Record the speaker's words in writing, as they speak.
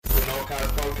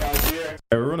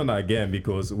We're running that again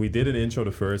because we did an intro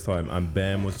the first time and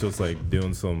Ben was just like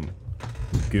doing some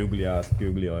googly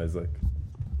eyes. Like,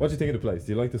 what do you think of the place?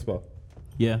 Do you like the spot?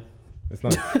 Yeah. It's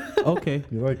nice. Okay.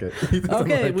 You like it? He doesn't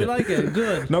Okay, we like it.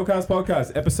 Good. No Cast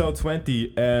Podcast, episode 20.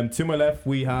 To my left,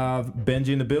 we have Benji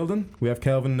in the building. We have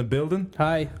Kelvin in the building.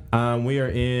 Hi. And we are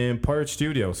in Pirate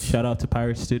Studios. Shout out to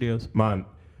Pirate Studios. Man,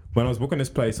 when I was booking this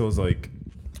place, I was like,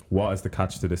 what is the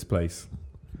catch to this place?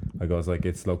 Like, I was like,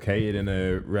 it's located in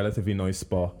a relatively nice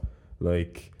spot.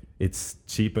 Like, it's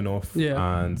cheap enough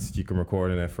and you can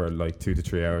record in it for like 2 to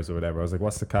 3 hours or whatever. I was like,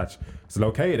 what's the catch? It's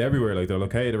located everywhere. Like, they're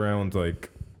located around like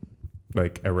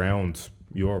around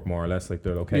Europe, more or less. Like,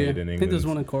 they're located in England. I think there's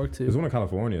one in Cork too. There's one in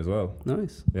California as well.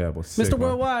 Nice. Yeah, but sick, Mr.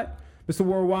 Worldwide. Mr.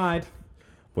 Worldwide.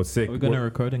 But sick. Are we going to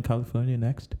record in California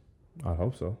next? I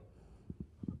hope so.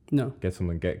 No. Get some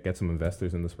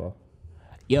investors in the spot.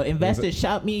 Yo, investors,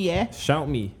 shout me, yeah? Shout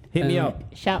me. Hit me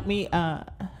up. Shout me. Our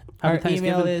Happy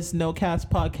email Thanksgiving. is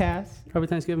nocastpodcast. Happy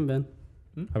Thanksgiving, Ben.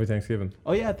 Happy Thanksgiving.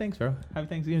 Oh, yeah, thanks, bro. Happy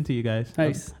Thanksgiving to you guys.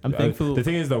 Thanks. I'm thankful. The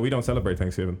thing is, though, we don't celebrate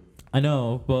Thanksgiving. I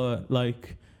know, but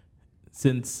like,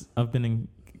 since I've been in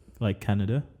like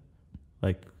Canada,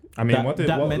 like, I mean, That- what did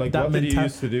that what, men- like that what did you menta-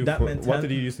 used to do? that For, mental- what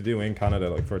did you used to do in Canada,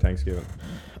 like for Thanksgiving?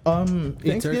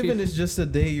 Thanksgiving turkey? is just a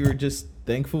day you're just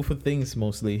thankful for things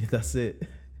mostly. That's it.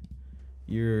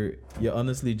 You're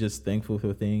honestly just thankful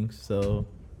for things. So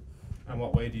And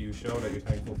what way do you show that you're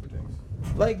thankful for things?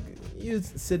 like you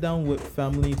sit down with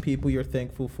family, people you're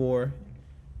thankful for,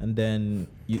 and then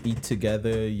you eat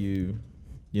together. You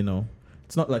know,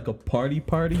 it's not like a party,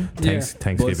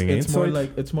 Thanksgiving but it's more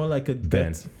insight. like a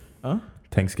Ben. Huh?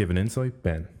 Thanksgiving insight,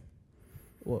 Ben.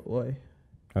 What? Why?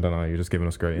 I don't know. You're just giving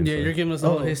us great insight. Yeah, you're giving us the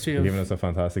whole Oh. history You're of giving us a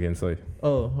fantastic insight.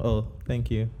 Oh,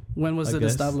 thank you. when was I it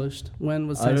guess. established? When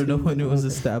was I don't know Thanksgiving? when it was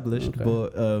Okay. established, Okay.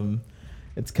 but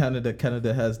it's Canada.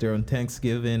 Canada has their own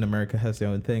Thanksgiving. America has their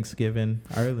own Thanksgiving.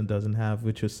 Ireland doesn't have,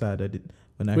 which was sad.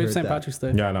 When I We have heard St. that. Patrick's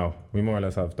Day. Yeah, I know. We more or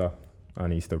less have that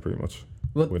on Easter, pretty much.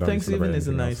 But we don't Thanksgiving celebrate is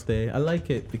a anything nice else. day. I like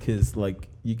it because like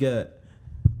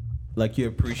you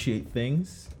appreciate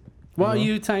things. What are know?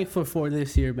 you thankful for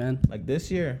this year, Ben? Like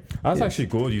this year, That's Yeah. actually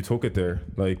good. You took it there.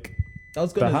 Like, I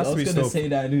was There gonna, has to be stuff- say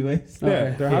that anyways. yeah,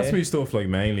 Okay. there has to Yeah. be stuff like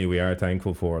mainly we are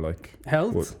thankful for. Like,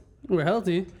 Health. What? We're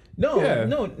healthy. No, Yeah.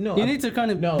 no. You need to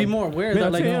kind of no. be more aware yeah,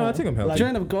 that, like, I think I'm healthy.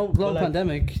 during the global like-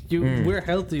 pandemic, Mm. we're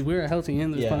healthy. We're healthy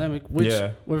in this Yeah. pandemic, which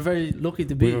Yeah. we're very lucky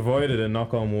to We've be. avoided a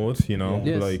knock on wood, you know,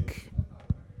 Yes. like,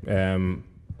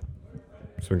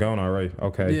 it's been going all right.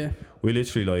 Okay. Yeah. We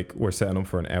literally, like, we're setting up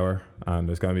for an hour and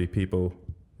there's going to be people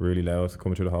really loud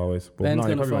coming through the hallways. But Ben's no, you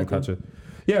gonna probably won't fight catch it.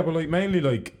 Yeah, but, like, mainly,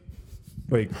 like,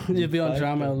 You'll be on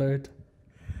drama alert.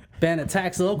 Ben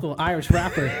attacks local Irish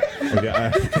rapper. yeah,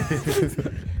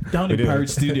 down We in do. Pirate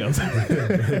Studios.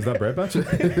 is that Bread Batch?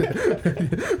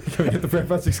 Can we get the Bread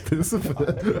Batch exclusive?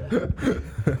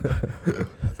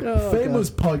 Oh, Famous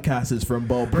podcasters from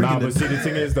Ball Nah, but see, the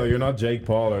thing is, though, you're not Jake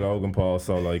Paul or Logan Paul,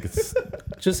 so, like, it's... God.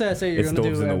 Just say you're It's gonna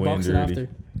dubs do in the wind, boxing really.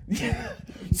 after.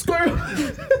 Squirrel.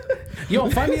 Yo,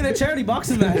 find me in a charity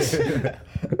boxing match.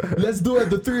 Let's do it at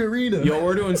the 3 Arena. Yo,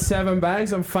 we're doing 7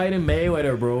 bags. I'm fighting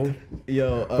Mayweather, bro.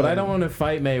 Yo, But I don't want to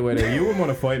fight Mayweather. You wouldn't want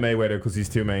to fight Mayweather because he's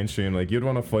too mainstream. Like, you'd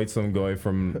want to fight some guy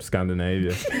from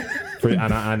Scandinavia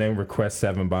and then request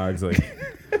 7 bags. Like,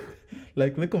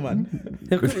 like look, man.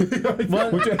 what do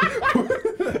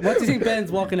you think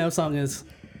Ben's walking out song is?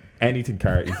 anything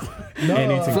carty. No.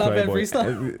 Anything Flatbed Playboy.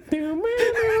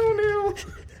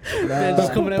 Ben's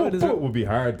just coming out with his. Would be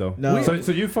hard though. No.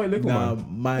 So you fight Little Nah,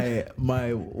 Man.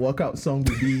 my walkout song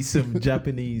would be some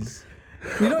Japanese.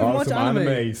 You don't even Oh, watch some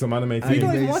anime. Some anime You thing.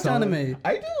 don't even watch song. anime.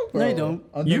 I do, bro. No, you don't.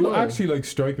 On the You low. actually like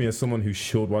strike me as someone who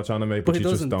should watch anime, but he you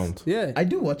just doesn't. don't. Yeah. I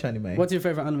do watch anime. What's your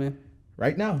favorite anime?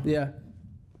 Right now? Yeah.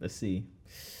 Let's see.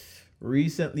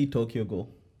 Recently, Tokyo Ghoul.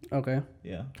 Okay.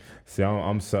 Yeah. See,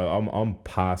 I'm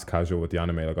past casual with the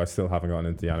anime. Like, I still haven't gotten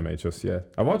into the anime just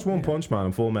yet. I watched One Punch Man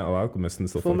and Full Metal Alchemist and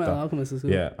stuff Full like Metal that. Alchemist is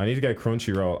good. Yeah, I need to get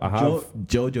Crunchyroll. I have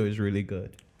JoJo is really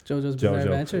good. JoJo's Bizarre JoJo.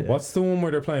 Adventure. What's the one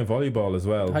where they're playing volleyball as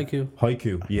well?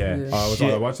 Haikyuu. Yeah.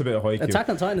 Yeah. I watched a bit of Haikyuu. Attack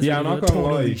on Titan is Yeah, I'm really not good. gonna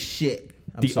Holy lie. shit.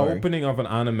 I'm The sorry. opening of an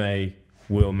anime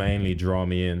will mainly draw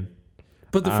me in.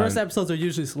 But the first And- episodes are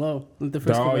usually slow. Like the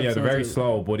first couple They're episodes very are-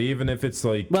 slow. But even if it's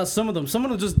like, Well, some of them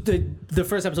just the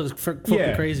first episode is fucking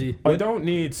Yeah. crazy. I don't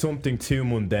need something too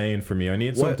mundane for me. I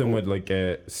need What- something with like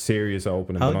a serious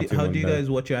opening. How but not do, too how do you mundane. guys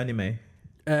watch your anime?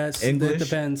 It English?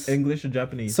 depends. English or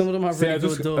Japanese? Some of them are See, really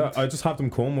good dubbed. I just have them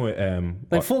come with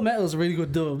Like Full Metal is really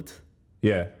good dubbed.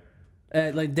 yeah.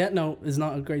 Like Death Note is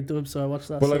not a great dub, so I watched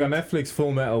that. But like so on Netflix,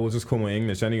 Full Metal will just come with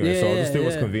English anyway, so I'll just do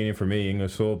what's convenient for me,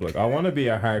 English sub. Like I want to be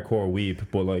a hardcore weeb,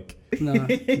 but like no.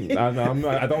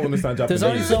 I don't understand Japanese. There's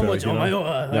only so like, much. you know?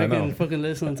 I can fucking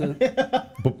listen to.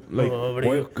 But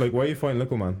like, why are you fighting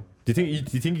Little Man? Do you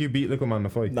think you beat Little Man in the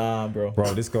fight? Nah, bro.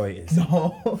 Bro, this guy is.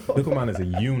 No. Little Man is a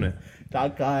unit.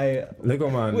 That guy. Little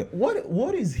Man. Wait,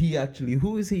 what is he actually?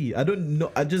 Who is he? I don't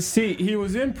know. I just See, he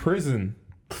was in prison.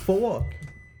 For what?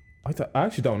 I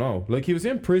actually don't know. Like he was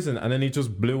in prison and then he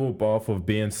just blew up off of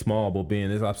being small, but being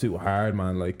this absolute hard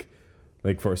man, like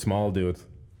for a small dude.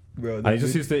 Bro, And he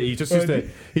just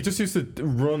used to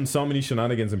run so many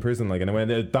shenanigans in prison, like, and when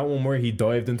that one where he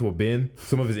dived into a bin,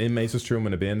 some of his inmates just threw him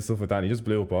in a bin and stuff like that, and he just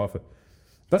blew up off it.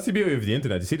 That's the beauty of the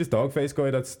internet. You see this dog face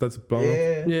guy that's blown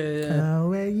up? Yeah.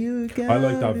 I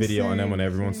liked that video, and then when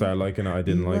everyone started liking it, I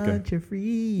didn't like it.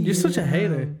 You're such a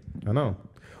hater. I know.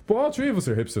 But all three of us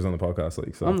are hipsters on the podcast,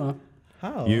 like, so. I'm not.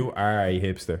 How? You are a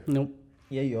hipster. Nope.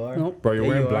 Yeah, you are. Nope. Bro, you're Yeah,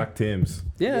 wearing you are. black Timbs.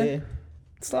 Yeah.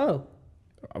 Style.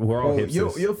 We're all Bro,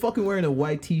 hipsters. you're fucking wearing a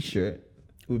white t-shirt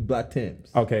with black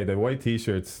Timbs. Okay, the white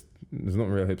t-shirts, there's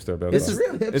nothing real hipster about This that. is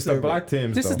real hipster. It's the bro. black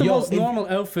Timbs, This though. is the Yo, most if- normal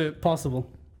outfit possible.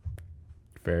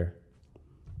 Fair.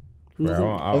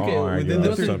 Nothing, within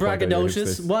nothing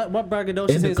braggadocious. What braggadocious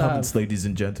In the things I have? comments, ladies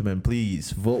and gentlemen,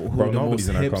 please vote who Bro, the nobody's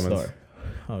most in our hipster. comments.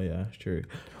 Oh yeah, true.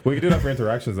 We can do that for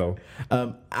interactions, though.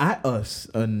 At us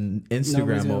on Instagram.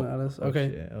 Nobody's gonna at us. Okay.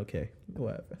 shit, okay,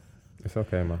 whatever. It's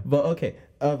okay, man. But okay,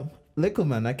 Little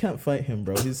Man, I can't fight him,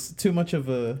 bro. He's too much of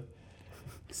a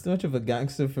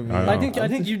gangster for me. I know. I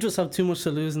think you just have too much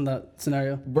to lose in that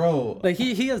scenario. bro. Like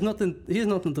he has nothing. He has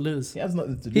nothing to lose. He has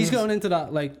nothing to do. He's going into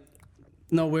that like,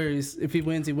 no worries. If he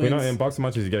wins, he We wins. know in boxing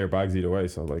matches you get your bags either way,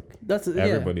 so like That's yeah.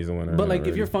 everybody's a winner. But like,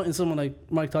 already. if you're fighting someone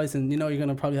like Mike Tyson, you know you're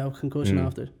gonna probably have a concussion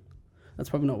after. That's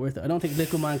probably not worth it. I don't think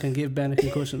Little Man can give Ben a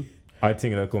concussion. I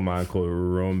think Little Man could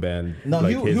run Ben No,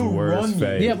 like he'll his run worst you.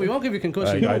 fate. Yeah, but he won't give you a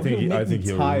concussion. I He'll think make me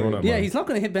he'll tired. run it. Yeah, man. he's not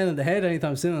going to hit Ben in the head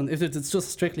anytime soon. If it's just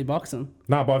strictly boxing,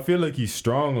 Nah, but I feel like he's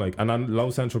strong, like, and on low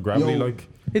central gravity, Yo, like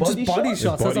it's just body shots.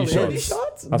 shots. It's That's body all it shots. is.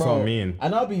 shots. That's bro. what I mean.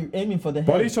 And I'll be aiming for the head.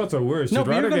 Body shots are worse. No, You'd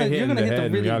but you're rather gonna get hit you're in gonna the hit head the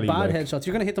in really reality, bad like, headshots.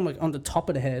 You're gonna hit them like on the top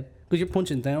of the head because you're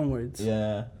punching downwards.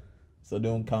 Yeah. So they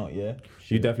don't count. Yeah.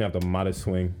 You definitely have the maddest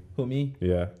swing. Who, me?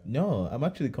 Yeah. No, I'm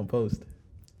actually composed.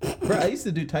 Bro, I used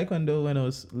to do taekwondo when I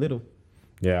was little.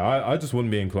 Yeah, I just wouldn't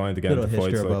be inclined to get Little into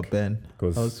history fights, about like, Ben. I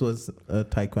 'cause- was a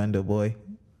taekwondo boy.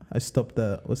 I stopped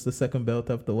the what's the second belt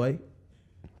after white?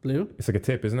 Blue, it's like a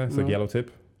tip, isn't it? It's like No. yellow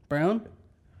tip. brown.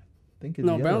 I think it's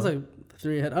No, yellow. brown's like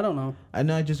 3 head. I don't know. I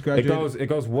know I just graduated. It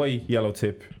goes white, yellow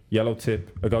tip.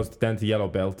 It goes then to yellow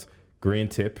belt, green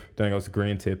tip, then it goes to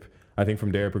green tip. I think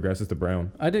from there it progresses to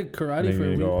brown. I did And karate then for a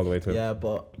you week. go all the way to. Yeah,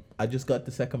 but I just got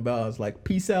the second belt. I was like,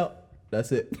 peace out.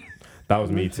 That's it. That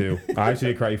was me too. I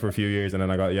actually did karate for a few years, and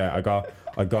then I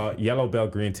got yellow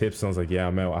belt, green tips. And I was like, yeah,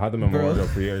 I'm out. I had them in my Bro. wardrobe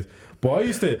for years. But I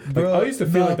used to Bro,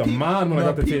 feel like the man when I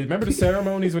got the peop- tips. Remember the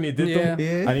ceremonies when you did them,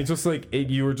 Yeah. and you just like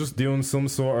you were just doing some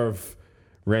sort of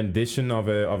rendition of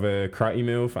a karate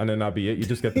move, and then that'd be it. You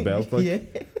just get the belt. Like, Yeah.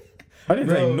 I didn't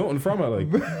Bro. take nothing from it.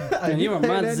 Like, And you were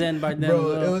mad zen back then. Bro,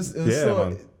 as well. it was Yeah, so.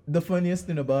 man. The funniest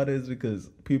thing about it is because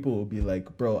people will be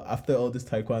like, bro, after all this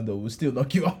taekwondo, we'll still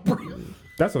knock you out, bro.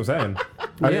 that's what I'm saying.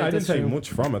 I didn't that's take true. much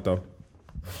from it though.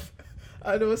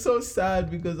 And it was so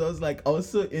sad because I was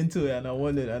so into it and I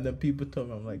wanted, and then people told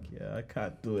me, I'm like, yeah, I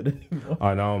can't do it anymore.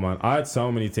 I know, man. I had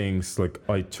so many things like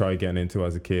I tried getting into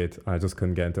as a kid. I just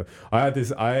couldn't get into.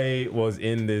 I was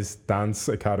in this dance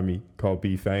academy called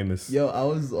Be Famous. Yo, I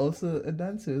was also a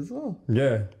dancer as well.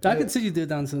 Yeah. I could see you do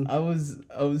dancing. I was.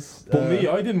 But me,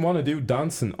 I didn't want to do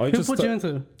dancing. I Who just put you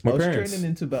into? my I was parents.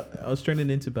 training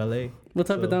into ballet. What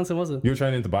type So- of dancing was it? You were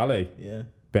training into ballet. Yeah,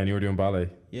 Ben, you were doing ballet.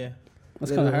 yeah.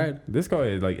 That's kind of hard. This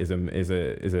guy like is a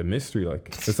mystery.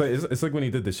 Like it's like when he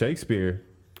did the Shakespeare.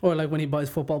 Or like when he buys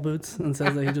football boots and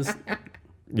says that he just.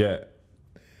 Yeah.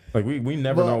 Like we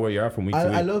never But know where you're at from week to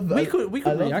week. I love. We could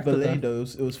I love react to ballet that. though.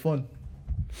 It was fun.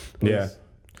 Yeah.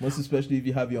 Most especially if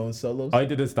you have your own solos. I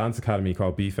did this dance academy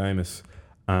called Be Famous.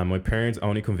 My parents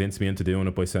only convinced me into doing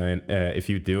it by saying, if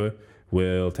you do it,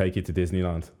 we'll take you to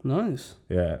Disneyland. Nice.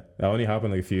 Yeah, that only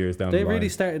happened like a few years down They the line. really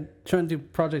started trying to do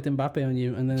Project Mbappe on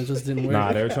you, and then it just didn't work.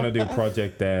 Nah, they were trying to do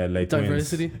Project Les Twins.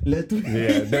 Diversity.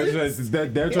 Yeah,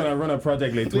 they're trying to run a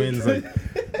Project Les Twins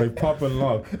like pop and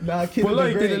lock. Nah, Kid But, of the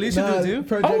like, Great. did Alicia do it too?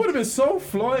 Project- I would have been so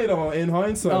fly though in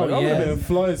hindsight. Oh, Like, I would yeah. have been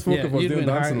fly as fuck Yeah, if I was you'd doing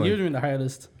been dancing. you're Like. doing the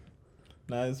hardest.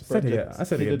 Nah, it's I said to Project get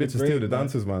Kid of the bitches Great, too, the man.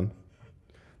 dancers, man.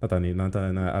 Not that I need, not that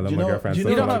I love Do you my know- girlfriend. do you so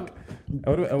You know don't like, have I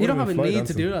would've you don't been have a fly need to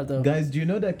dancing. do that though. Guys, do you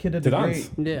know that Kid of To the dance?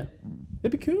 Great? Yeah.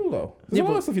 It'd be cool though. There's Yeah, a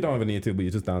lot but- of stuff you don't have a need to, but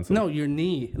you just dance. No, your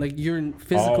knee, like your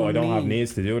physical. Oh, I don't knee. have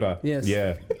needs to do that. Yes.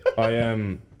 Yeah.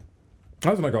 I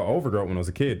was when I got overgrowth when I was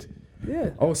a kid. Yeah.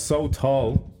 I was so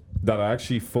tall that I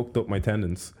actually fucked up my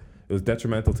tendons. It was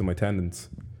detrimental to my tendons.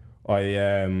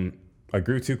 I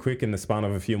grew too quick in the span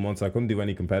of a few months. I couldn't do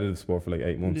any competitive sport for like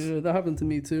 8 months. Yeah, that happened to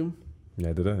me too.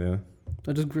 Yeah, did it? Yeah.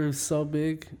 I just grew so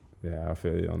big. Yeah, I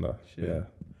feel you on that. Shit. Yeah.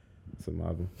 It's a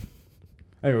mad one.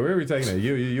 Anyway, where were we taking it?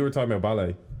 You were talking about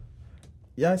ballet.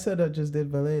 Yeah, I said I just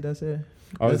did ballet. That's it.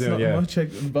 I was That's doing, not yeah. much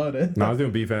about it. No, I was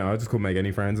doing beef. I just couldn't make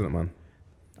any friends in it, man.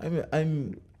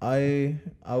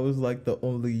 I was like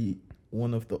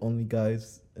one of the only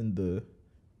guys in the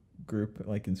group,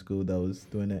 like in school, that was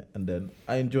doing it, and then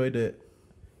I enjoyed it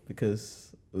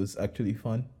because it was actually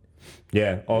fun.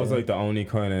 Yeah, I was Yeah. like the only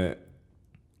kind of,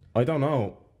 I don't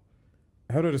know,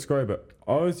 how do I describe it?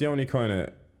 I was the only kind of,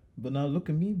 But now look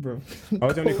at me, bro. I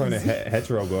was the only kind of Cozy.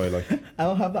 hetero guy. Like, I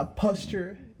don't have that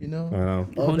posture, you know. I know.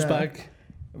 All Hunchback. that.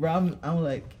 Bro, I'm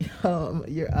like,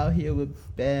 you're out here with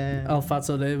Ben.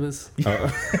 Alfonso Davis. You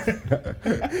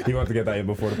want to get that in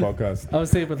before the podcast. I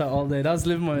was thinking about that all day. That was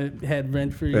living my head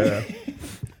rent free. Yeah.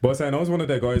 But saying I was one of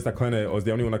the guys that kind of, I was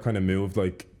the only one that kind of moved,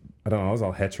 like, I don't know, I was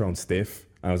all hetero and stiff.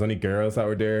 And it was only girls that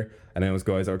were there. And then it was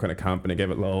guys that were kind of camping and gave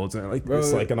it loads and like, Bro,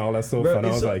 it's like, and all that stuff. Bro, And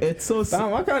I was like, it's so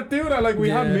damn, I can't do that. Like, we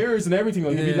had Yeah. mirrors and everything.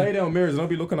 Like, you'd be Yeah. lay down mirrors and I'd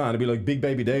be looking at it and it'd be like Big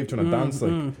Baby Dave trying to dance.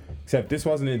 Like, except this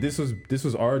wasn't it. This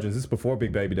was Origins. This is before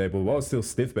Big Baby Dave, but it was still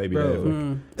Stiff Baby Bro, Dave.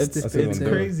 Like, It's That's what I'm doing.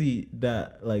 crazy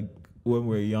that like when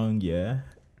we're young, yeah,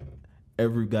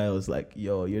 every guy was like,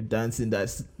 "Yo, you're dancing.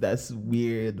 That's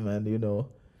weird, man." You know,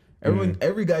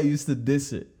 every guy used to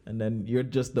diss it, and then you're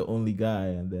just the only guy,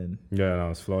 and then yeah, no,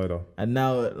 it's fly though. and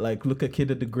now like look at Kid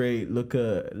of the Great, look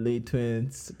at Late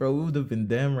Twins, bro. We would have been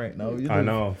them right now. We'd I have-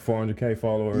 know, 400k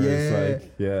followers. Yeah.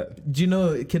 Like, yeah. Do you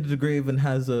know Kid of the Great even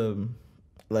has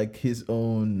like his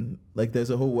own, like there's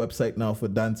a whole website now for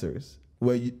dancers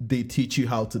where they teach you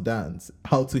how to dance,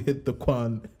 how to hit the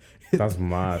quan, That's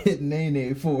mad. hit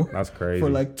nene for That's crazy. for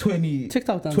like 20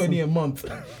 TikTok dancing. 20 a month.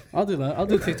 I'll do that. I'll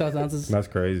do TikTok dances. That's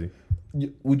crazy.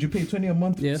 Would you pay 20 a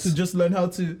month Yes. to just learn how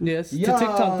to? Yes. Yeah. To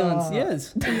TikTok dance.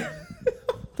 Yes.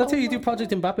 That's how you do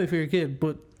Project Mbappe for your kid,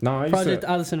 but No, I used Project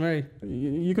to, Addison Rae.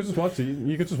 you could just watch it.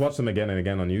 You could just watch them again and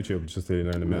again on YouTube just to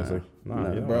learn the music. Nah,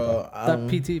 you don't Bro, That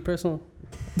PT personal.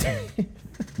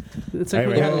 It's like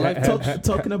Anyway, we how- have a life.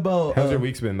 talking about How's your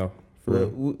week's been though? For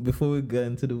real? before we get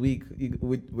into the week,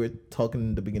 we're talking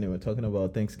in the beginning. We're talking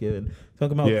about Thanksgiving.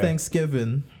 Talking about Yeah.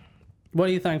 Thanksgiving. What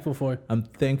are you thankful for? I'm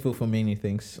thankful for many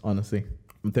things, honestly.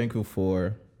 I'm thankful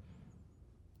for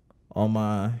all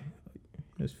my.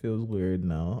 This feels weird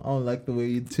now. I don't like the way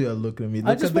you two are looking at me. I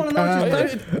Look just at the want to know what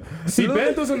camera. you See, Look-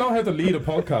 Ben doesn't know how to lead a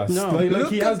podcast. No. Like Look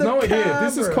he at has the no idea.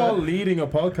 This is camera. called leading a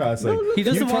podcast. Like He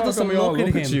doesn't you want talk us to and we all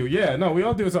look at him. you. Yeah, no, we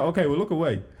all do. So okay, we'll look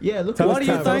away. Yeah, look Tell at What us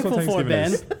are you time- tell us what thankful for,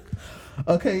 Thanksgiving Ben? is.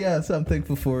 Okay, yeah, so I'm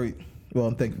thankful for. Well,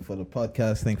 I'm thankful for the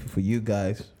podcast. Thankful for you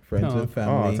guys, friends Oh. and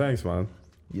family. Oh, thanks, man.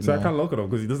 You So I know. can't look at him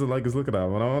because he doesn't like us looking at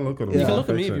him. And I want to look at him. You Yeah. can look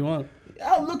at me if you want.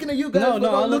 I'm looking at you guys. No, but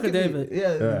no, don't I'll look at me. David.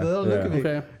 Yeah, Yeah, don't look yeah. at me.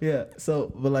 Okay. Yeah.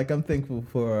 So, but like, I'm thankful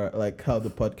for like how the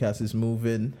podcast is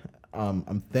moving.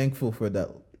 I'm thankful for that.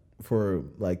 For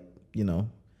like, you know,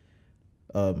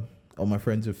 all my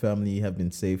friends and family have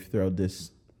been safe throughout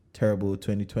this terrible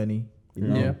 2020. You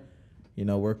know, Yeah. you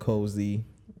know, we're cozy.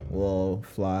 We'll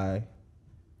fly.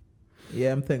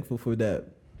 Yeah, I'm thankful for that.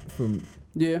 For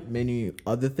Yeah. many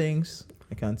other things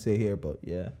I can't say here, but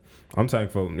yeah. I'm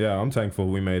thankful. Yeah, I'm thankful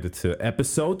we made it to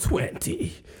episode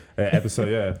 20.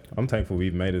 Yeah, I'm thankful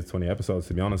we've made it to 20 episodes,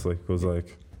 to be honest, because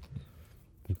like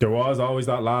there was always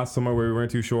that last summer where we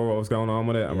weren't too sure what was going on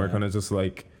with it, and we're Yeah. kind of just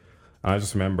like, I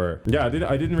just remember, yeah, I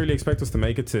didn't really expect us to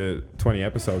make it to 20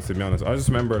 episodes, to be honest. I just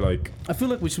remember like, I feel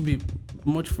like we should be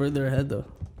much further ahead though.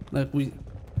 Like we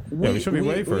we should be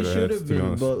way further ahead, should have to be been,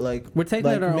 honest. but like We're taking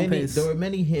like it at our own pace. There were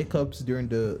many hiccups during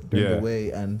the Yeah.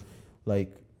 way, and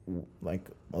like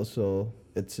also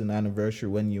it's an anniversary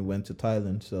when you went to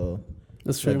Thailand, so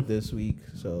that's it's true. like this week,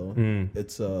 so Mm.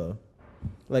 it's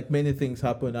like many things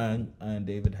happened, and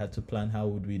David had to plan how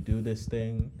would we do this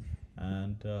thing,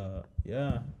 and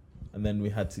yeah, and then we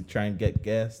had to try and get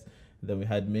guests. Then we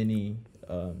had many.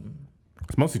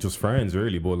 It's mostly just friends,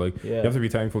 really, but like Yeah. you have to be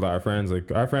thankful that our friends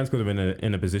could have been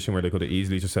in a position where they could have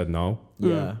easily just said no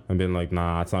Yeah, and been like,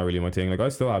 nah, it's not really my thing. Like I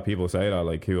still have people say that,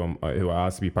 like who I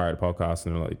asked to be part of the podcast,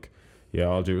 and they're like, yeah,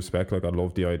 all due respect, like I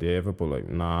love the idea of it, but like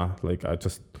nah, like I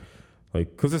just like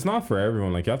because it's not for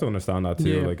everyone. Like you have to understand that too.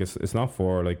 Yeah. Like it's not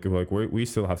for like we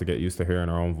still have to get used to hearing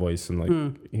our own voice and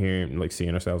like hearing like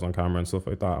seeing ourselves on camera and stuff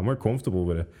like that, and we're comfortable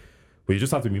with it. But you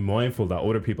just have to be mindful that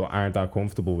other people aren't that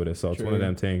comfortable with it. So it's one of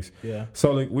them things. Yeah.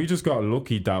 So like we just got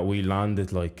lucky that we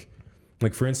landed like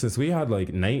for instance, we had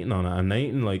like Nathan on it, and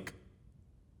Nathan, like,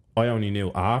 I only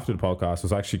knew after the podcast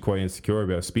was actually quite insecure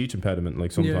about speech impediment,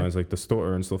 like sometimes like the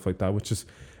stutter and stuff like that, which is,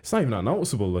 it's not even that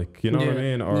noticeable, like, you know what I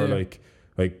mean? Or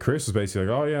like Chris was basically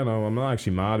like, oh yeah, no, I'm not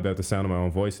actually mad about the sound of my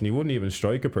own voice, and he wouldn't even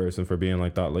strike a person for being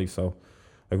like that. Like, so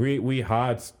like we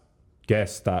had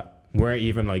guests that weren't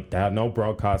even like, they had no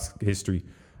broadcast history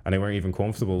and they weren't even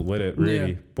comfortable with it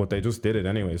really, but they just did it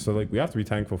anyway. So like we have to be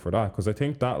thankful for that, because I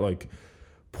think that like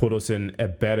put us in a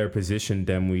better position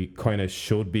than we kind of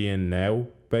should be in now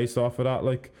based off of that.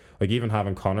 Like even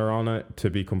having Connor on it to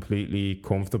be completely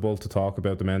comfortable to talk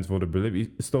about the men's vulnerability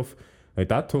stuff, like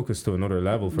that took us to another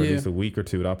level for at least a week or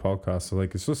two, that podcast. So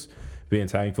like it's just being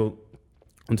thankful.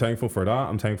 I'm thankful for that.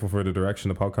 I'm thankful for the direction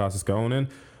the podcast is going in.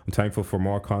 I'm thankful for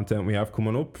more content we have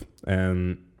coming up.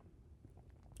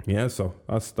 Yeah, so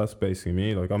that's basically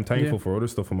me. Like I'm thankful for other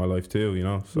stuff in my life too, you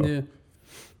know. So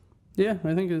yeah,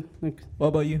 I think like. What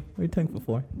about you? What are you thankful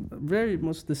for? Very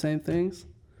much the same things.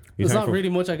 There's not really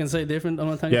much I can say different. I'm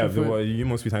not thankful for. Well, you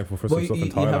must be thankful for some stuff in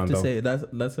Thailand. You have to though. say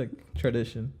that's like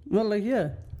tradition. Well, like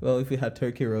Well, if we had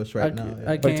turkey roast now.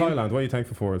 Like Thailand, what are you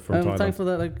thankful for from Thailand? I'm thankful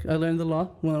that like I learned a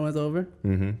lot when I went over,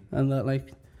 and that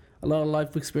like a lot of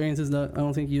life experiences that I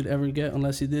don't think you'd ever get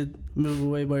unless you did move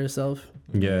away by yourself.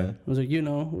 Yeah. I was like,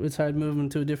 it's hard moving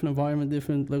to a different environment,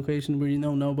 different location where you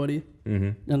know nobody,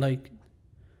 and like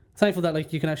thankful that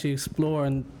like you can actually explore,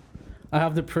 and I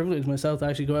have the privilege myself to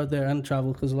actually go out there and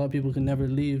travel, because a lot of people can never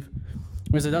leave.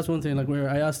 Whereas that's one thing, like where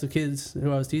I asked the kids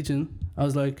who I was teaching, I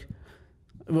was like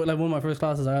one of my first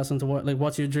classes, I asked them to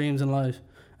what's your dreams in life,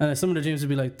 and some of the dreams would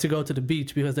be like to go to the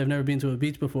beach because they've never been to a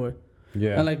beach before.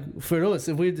 Yeah. And like for us,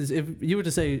 if you were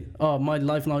to say, oh, my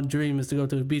lifelong dream is to go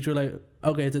to the beach, we're like,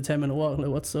 okay, it's a 10-minute walk. Like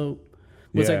what's so?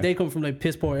 But it's like they come from like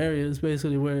piss poor areas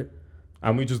basically where.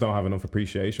 And we just don't have enough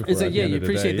appreciation for it. It's like, you the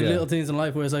appreciate the little things in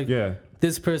life where it's like,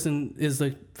 this person is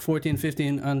like 14,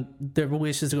 15 and their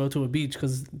wish is to go to a beach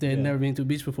because they'd never been to a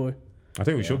beach before. I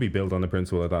think we should be built on the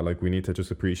principle of that. Like we need to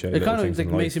just appreciate it. It kind of like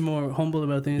makes you more humble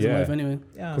about things in life anyway.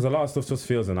 Yeah. Because a lot of stuff just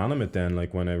feels inanimate then,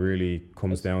 like when it really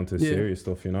comes down to serious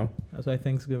stuff, you know? That's why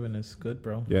Thanksgiving is good,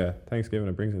 bro. Yeah, Thanksgiving,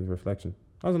 it brings into reflection.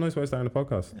 That was a nice way of starting the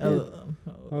podcast. That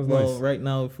was nice. Right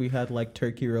now, if we had like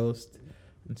turkey roast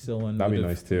and so on, that'd be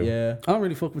nice too. Yeah. I don't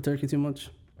really fuck with turkey too much.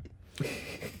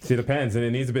 See, it depends, and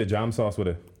it needs a bit of jam sauce with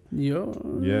it. Yeah.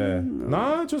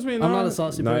 Nah, just me. I'm not a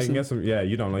saucy person. You can get some. Yeah,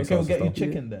 you don't like sauce. Okay, we'll get you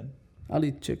chicken then. I'll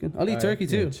eat chicken. I'll eat turkey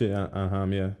too.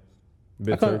 Yeah.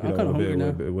 Bit turkey though,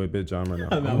 with a bit of jam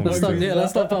right now.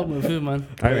 Let's stop talking about food, man.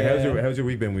 Anyway, how's your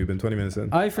week been? We've been 20 minutes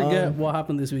in. I forget what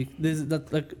happened this week.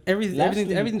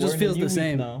 Everything just feels the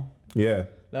same now. Yeah.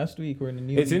 Last week we're in the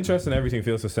new. It's interesting. Everything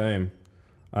feels the same,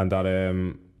 and that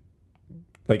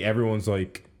like everyone's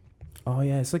like, oh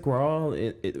yeah, it's like we're all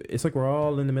it's like we're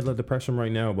all in the middle of depression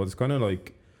right now, but it's kind of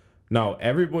like, no,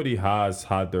 everybody has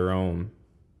had their own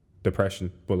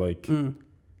depression, but like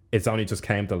it's only just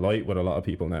came to light with a lot of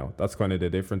people now. That's kind of the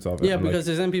difference of it. Yeah, and because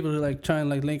there's some people who like try and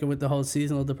like link it with the whole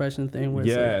seasonal depression thing. Where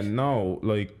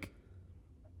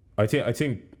I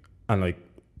think, and like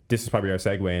this is probably our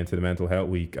segue into the mental health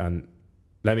week. And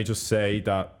let me just say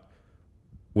that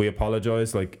we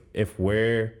apologize. Like if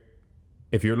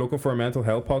you're looking for a mental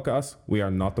health podcast, we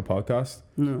are not the podcast.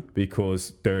 No.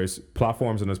 Because there's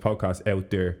platforms and there's podcasts out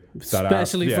there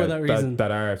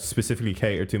that are specifically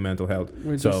catered to mental health.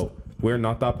 We're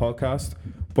not that podcast,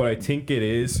 but I think it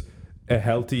is a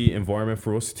healthy environment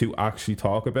for us to actually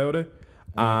talk about it.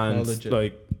 And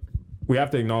like we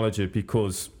have to acknowledge it,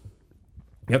 because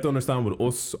you have to understand with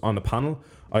us on the panel,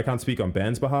 I can't speak on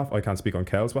Ben's behalf, I can't speak on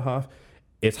Kel's behalf.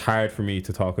 It's hard for me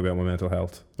to talk about my mental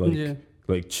health.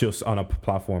 Like just on a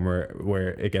platform where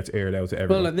it gets aired out to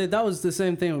everyone. Well, that was the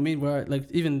same thing with me, where like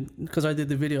even because I did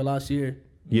the video last year,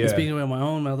 speaking about my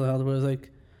own mental health, where it's like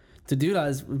to do that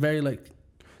is very like.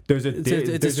 There's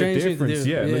a strange difference,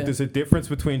 like there's a difference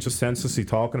between just senselessly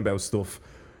talking about stuff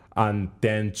and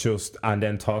then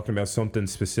talking about something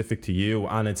specific to you,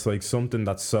 and it's like something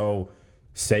that's so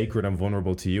sacred and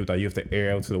vulnerable to you that you have to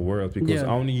air out to the world, because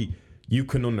only you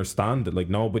can understand it, like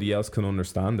nobody else can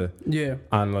understand it.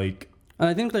 And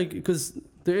I think like because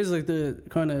there is like the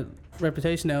kind of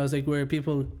reputation now is like where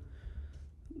people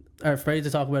are afraid to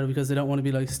talk about it because they don't want to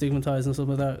be like stigmatized and stuff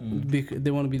like that.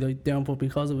 They want to be like downput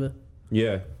because of it.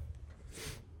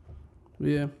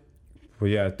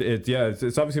 But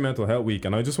it's obviously Mental Health Week,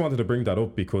 and I just wanted to bring that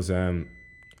up because I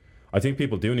think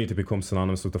people do need to become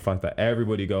synonymous with the fact that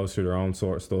everybody goes through their own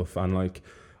sort of stuff, and like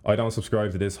I don't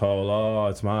subscribe to this whole,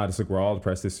 it's mad, it's like we're all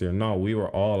depressed this year. No, we were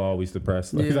all always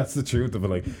depressed. Like, that's the truth of it.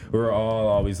 Like, we were all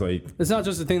always like... It's not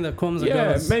just a thing that comes and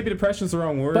goes. Maybe depression's the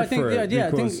wrong word for it. I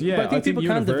think people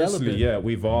can develop it. Yeah,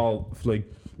 we've all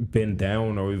like been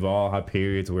down, or we've all had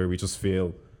periods where we just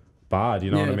feel bad, you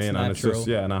know what I mean? And it's just,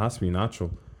 and it has to be natural.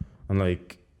 And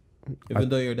like... Even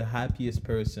though you're the happiest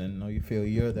person, or you feel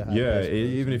you're the happiest person.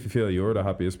 Even if you feel you're the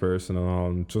happiest person and all,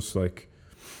 and just like...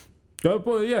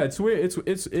 But yeah, it's weird.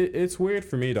 It's weird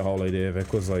for me, the whole idea of it,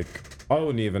 because like I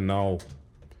wouldn't even know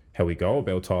how we go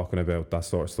about talking about that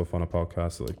sort of stuff on a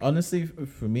podcast. Like, honestly,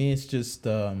 for me, it's just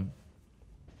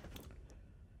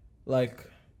like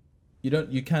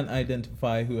you can't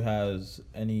identify who has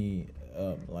any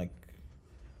like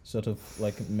sort of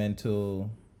like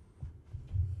mental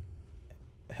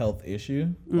health issue.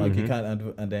 Mm-hmm. Like you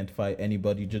can't identify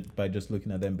anybody just by just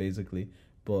looking at them, basically.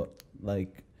 But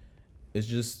like, it's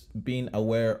just being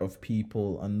aware of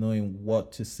people and knowing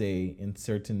what to say in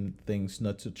certain things,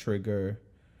 not to trigger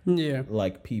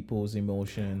like people's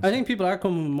emotions. I think people are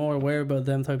becoming more aware about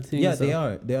them type of things. Yeah, they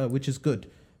are, which is good.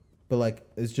 But like,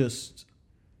 it's just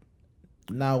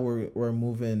now we're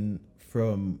moving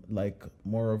from like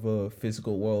more of a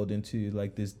physical world into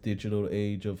like this digital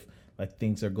age of like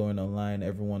things are going online.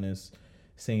 Everyone is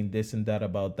saying this and that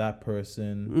about that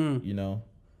person, you know.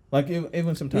 Like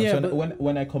even sometimes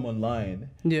when I come online,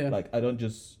 like I don't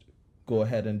just go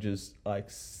ahead and just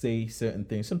like say certain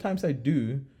things. Sometimes I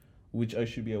do, which I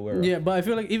should be aware of. Yeah, but I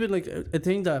feel like even like a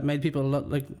thing that made people a lot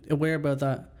like aware about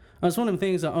that. And it's one of the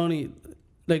things that only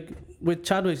like with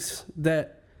Chadwick's,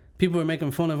 that people were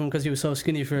making fun of him because he was so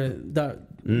skinny for that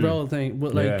role thing.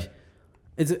 But like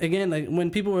it's again like when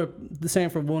people were saying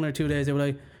for 1 or 2 days, they were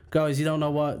like, guys, you don't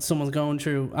know what someone's going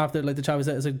through after like the Chadwick.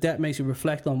 It's like that makes you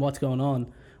reflect on what's going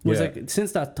on. Was like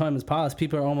since that time has passed,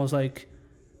 people are almost like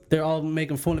they're all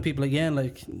making fun of people again.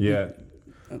 Like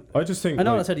I just think I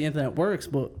know that's how the internet works,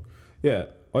 but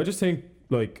I just think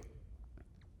like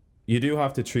you do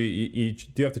have to treat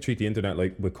the internet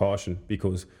like with caution,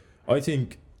 because I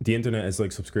think the internet is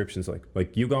like subscriptions.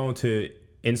 Like you go into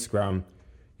Instagram,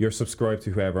 you're subscribed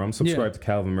to whoever. I'm subscribed to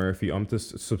Calvin Murphy. I'm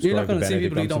just subscribed to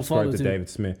Benedict. I'm subscribed to David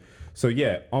Smith. So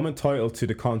I'm entitled to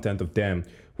the content of them,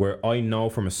 where I know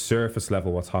from a surface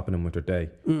level what's happening with their day.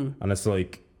 And it's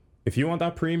like, if you want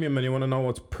that premium and you want to know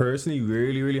what's personally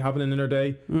really, really happening in their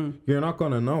day, you're not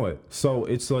going to know it. So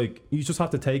it's like, you just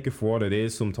have to take it for what it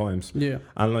is sometimes. Yeah.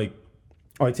 And like,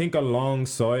 I think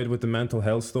alongside with the mental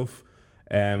health stuff,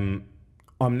 I'm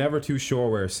never too sure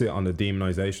where I sit on the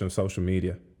demonization of social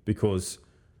media, because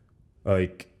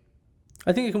like...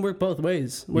 I think it can work both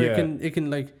ways, where it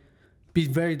can like be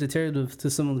very deteriorative to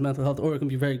someone's mental health, or it can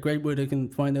be very great where they can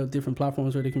find out different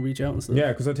platforms where they can reach out and stuff. Yeah,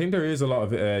 because I think there is a lot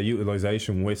of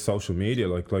utilization with social media.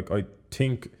 Like I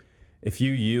think if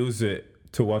you use it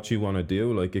to what you want to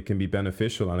do, like it can be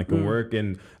beneficial, and it can work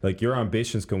in like your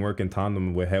ambitions can work in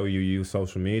tandem with how you use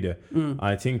social media.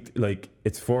 I think like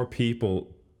it's for people,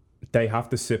 they have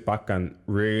to sit back and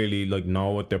really like know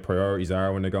what their priorities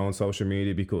are when they go on social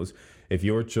media, because if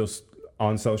you're just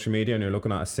on social media and you're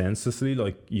looking at it senselessly,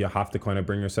 like you have to kind of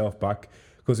bring yourself back,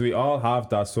 because we all have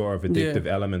that sort of addictive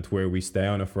element where we stay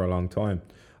on it for a long time.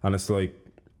 And it's like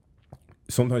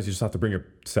sometimes you just have to bring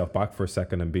yourself back for a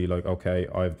second and be like, okay,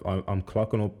 I'm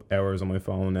clocking up hours on my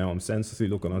phone now, I'm senselessly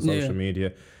looking on social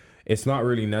media. It's not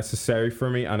really necessary for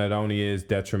me, and it only is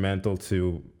detrimental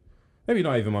to maybe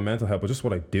not even my mental health, but just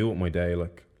what I do with my day.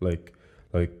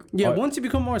 Once you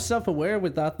become more self-aware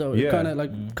with that, though, it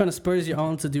kind of spurs you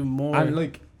on to do more.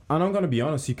 And I'm gonna be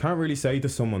honest, you can't really say to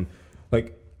someone,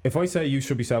 like, if I say you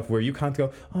should be self-aware, you can't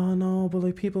go, oh no, but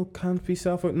like people can't be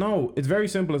self-aware. No, it's very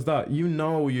simple as that. You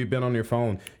know, you've been on your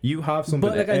phone. You have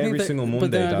something every single Monday.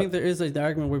 But then I think there is like the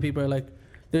argument where people are like,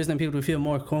 there's then people who feel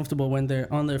more comfortable when they're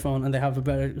on their phone and they have a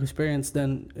better experience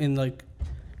than in like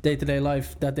day-to-day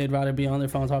life, that they'd rather be on their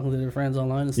phone talking to their friends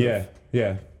online and stuff.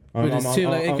 Yeah.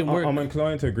 I'm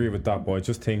inclined to agree with that, but I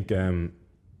just think,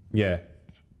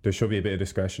 there should be a bit of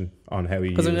discretion on how you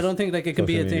use. Because I don't think like it could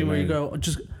be a thing where you go,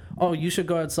 you should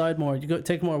go outside more. You go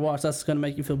take more walks. That's going to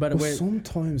make you feel better. Well,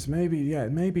 sometimes maybe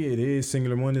it is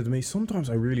singular-minded to me. Sometimes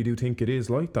I really do think it is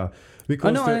like that. Because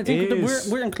I know, and I think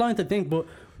we're inclined to think, but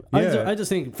I just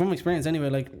think from experience anyway,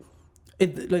 like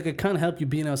it can help you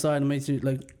being outside and makes you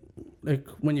like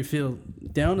when you feel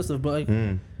down and stuff. But like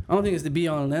I don't think it's the be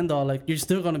all and end all. Like you're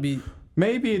still going to be.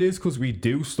 Maybe it is because we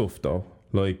do stuff though.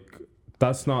 Like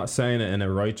that's not saying it in a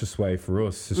righteous way for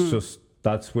us. It's just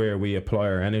that's where we apply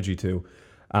our energy to.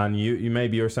 And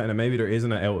you're saying that maybe there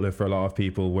isn't an outlet for a lot of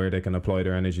people where they can apply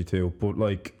their energy to. But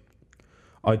like,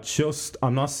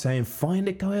 I'm not saying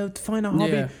go out, find a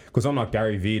hobby, because I'm not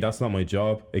Gary Vee. That's not my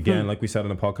job. Again, like we said in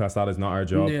the podcast, that is not our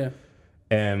job.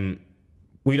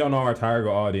 We don't know our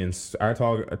target audience. Our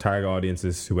target audience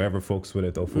is whoever fucks with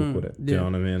it, they'll fuck with it. Do you know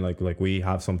what I mean? Like we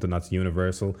have something that's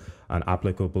universal and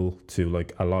applicable to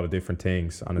like a lot of different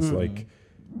things, and it's like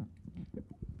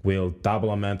we'll dabble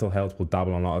on mental health, we'll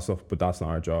dabble on a lot of stuff, but that's not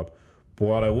our job. But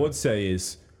what I would say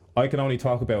is I can only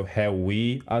talk about how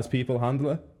we as people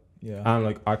handle it. Yeah. And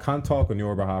like I can't talk on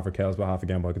your behalf or Kel's behalf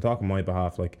again, but I can talk on my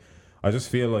behalf. Like I just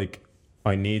feel like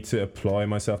I need to apply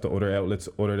myself to other outlets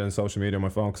other than social media on my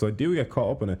phone, because I do get caught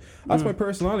up in it. That's my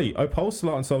personality. I post a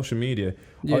lot on social media.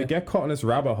 I get caught in this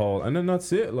rabbit hole, and then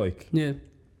that's it. Like,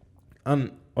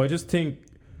 and I think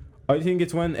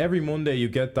it's when every Monday you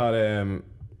get that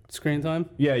screen time.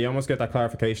 Yeah, you almost get that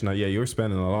clarification that you're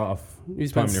spending a lot of time on your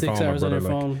phone. 6 hours on your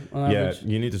phone. On average.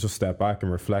 You need to just step back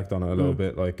and reflect on it a little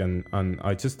bit. Like, and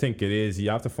I just think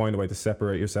you have to find a way to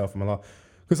separate yourself from a lot,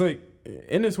 because like,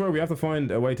 in this world we have to find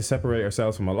a way to separate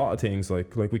ourselves from a lot of things.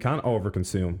 Like we can't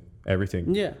overconsume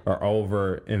everything, or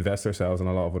over invest ourselves in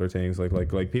a lot of other things. Like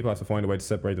people have to find a way to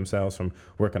separate themselves from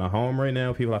working at home right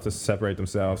now. People have to separate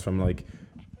themselves from like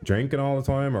drinking all the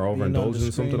time or overindulging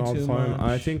in something all the time.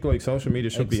 I think like social media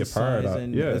should be a part of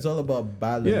that. It's all about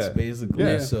balance,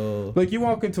 basically. So like you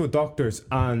walk into a doctor's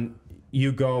and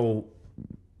you go,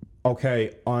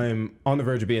 okay, I'm on the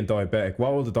verge of being diabetic.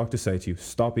 What will the doctor say to you?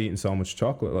 Stop eating so much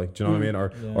chocolate. Like, do you know what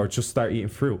I mean? Or just start eating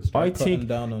fruit. I think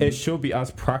it should be as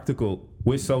practical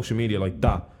with social media like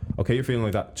that. Okay, you're feeling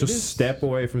like that. Just step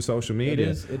away from social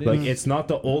media. It's not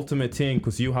the ultimate thing,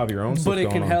 because you have your own stuff going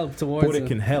on. But it can help towards it. But it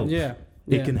can help.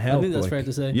 It can help. I think that's fair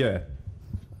to say. Yeah.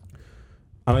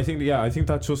 And I think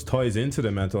that just ties into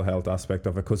the mental health aspect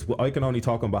of it, because I can only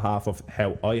talk on behalf of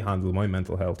how I handle my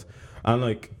mental health. And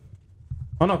like,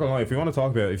 I'm not gonna lie, if you want to talk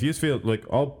about it, if you just feel like,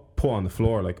 I'll put on the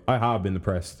floor, like I have been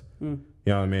depressed. You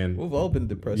know what I mean? We've all been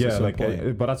depressed. Yeah, like,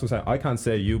 but that's what I'm saying. I can't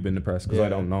say you've been depressed because I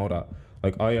don't know that.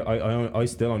 Like I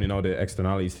still only know the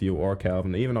externalities to you or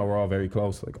Kelvin, even though we're all very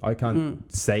close. Like I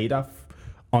can't say that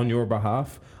on your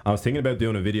behalf. I was thinking about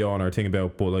doing a video on our thing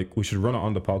about, but like we should run it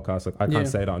on the podcast. Like I can't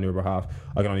say that on your behalf.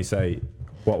 I can only say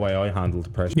what way I handle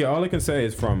depression. Yeah, all I can say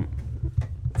is from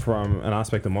an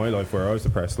aspect of my life where I was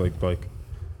depressed. Like.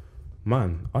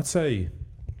 Man, I'd say,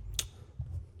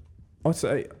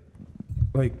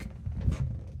 like,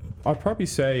 I'd probably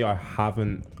say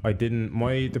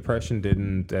my depression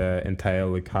didn't entail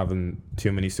like having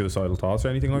too many suicidal thoughts or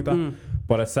anything like that.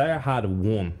 But I'd say I had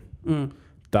one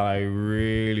that I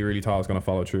really, really thought I was going to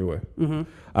follow through with. And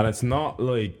it's not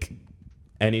like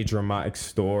any dramatic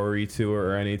story to it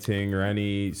or anything, or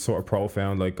any sort of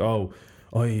profound, like,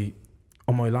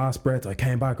 on my last breath I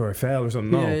came back or I fell or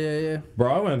something. No.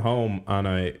 Bro, I went home and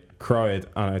I cried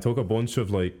and I took a bunch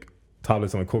of like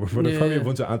tablets on my cupboard, but there's probably a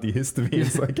bunch of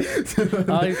antihistamines.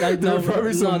 Like I know,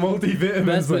 probably some multivitamins.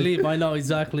 Best believe I know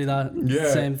exactly that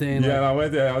same thing. Yeah, and I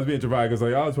went there, I was being dramatic. I was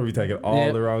like, I was probably taking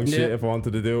all the wrong shit if I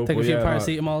wanted to do. Take a few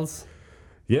paracetamols.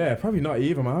 Yeah, probably not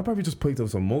even, man. I probably just picked up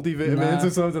some multivitamins or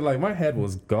something. Like, my head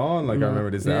was gone. Like, I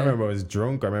remember this. I remember I was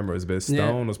drunk. I remember I was a bit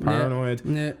stoned. I was paranoid.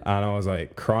 And I was,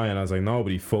 like, crying. I was like,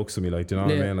 nobody fucks with me. Like, do you know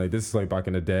what I mean? Like, this is, like, back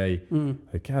in the day.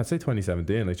 Like, I'd say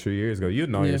 2017, like, 3 years ago. You'd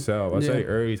know yourself. I'd say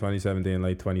early 2017,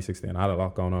 late 2016. I had a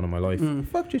lot going on in my life.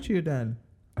 Fucked with you, Dan.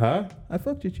 Huh? I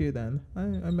fucked with you, Dan.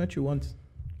 I met you once.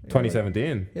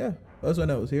 2017? Yeah. That was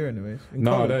when I was here anyways.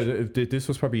 No, this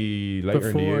was probher later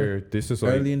in the year. This was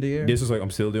like early in the year. This was like, I'm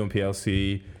still doing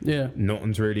PLC. Yeah.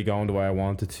 Nothing's really going the way I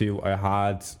wanted to. I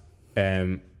had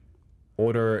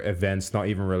other events not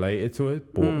even related to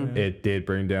it, but it did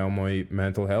bring down my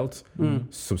mental health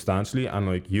substantially. And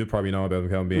like, you probably know about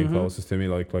Kelvin being closest to me,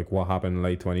 like what happened in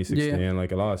late 2016.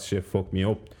 Like, a lot of shit fucked me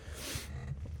up.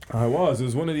 It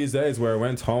was one of these days where I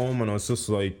went home and I was just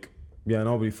like, yeah,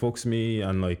 nobody fucks me,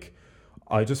 and like,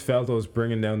 I just felt I was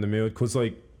bringing down the mood, because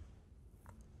like,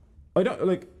 I don't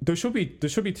like, there should be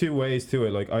two ways to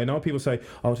it. Like, I know people say,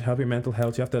 to help your mental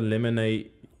health you have to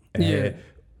eliminate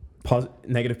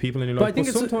negative people in your life, but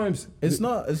sometimes it's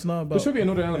not about, there should be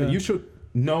another element. You should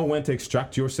know when to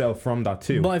extract yourself from that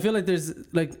too. But I feel like there's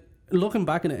like, looking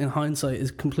back at it in hindsight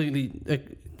is completely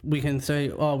like, we can say,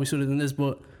 we should have done this,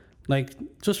 but like,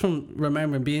 just from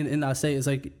remembering being in that state, it's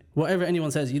like, whatever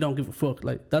anyone says, you don't give a fuck.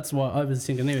 Like, that's what I was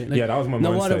thinking anyway. Like, that was my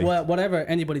mindset. Whatever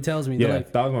anybody tells me,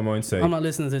 like, that was my mindset. I'm not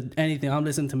listening to anything. I'm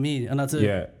listening to me, and that's it.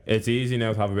 Yeah, it's easy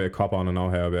now to have a bit of cop on and know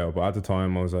how about, but at the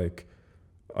time I was like,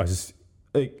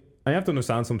 I have to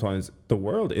understand sometimes the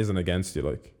world isn't against you.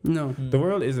 Like, no, the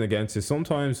world isn't against you.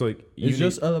 Sometimes like, it's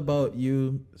just all about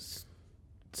you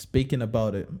speaking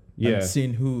about it and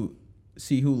seeing who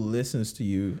see who listens to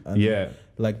you and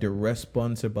like the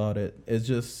response about it. It's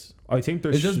just I think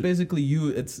there's it's just basically you.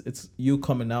 It's you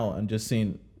coming out and just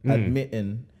saying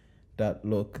admitting that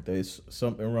look, there's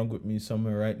something wrong with me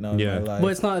somewhere right now in my life. But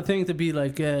it's not a thing to be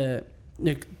like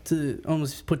to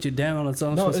almost put you down. It's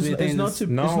almost supposed to be a thing.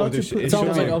 It's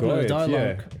almost like opening a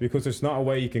dialogue. Because there's not a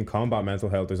way you can combat mental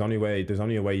health. There's only a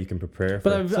way you can prepare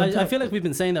for it. But I feel like we've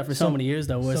been saying that for so many years,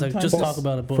 though, where it's like, just talk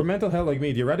about it. But for mental health, like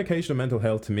me, the eradication of mental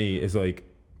health to me is like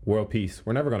world peace.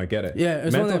 We're never going to get it. Yeah,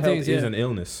 it's mental one of the health things, is an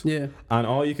illness. Yeah. And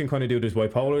all you can kind of do, there's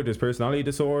bipolar, there's personality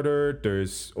disorder,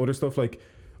 there's other stuff. Like,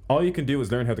 all you can do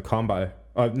is learn how to combat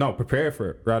prepare for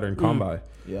it rather than combat.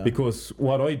 Yeah. Because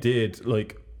what I did,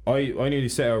 like, I nearly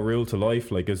set a rule to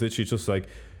life. Like, it's literally just like,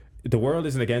 the world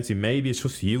isn't against you. Maybe it's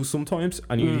just you sometimes,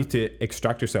 and you need to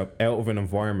extract yourself out of an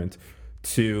environment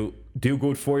to do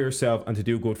good for yourself and to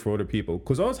do good for other people.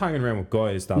 Because I was hanging around with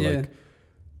guys that like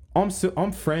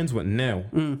I'm friends with now.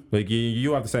 Like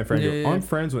you have the same friend. I'm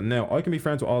friends with now. I can be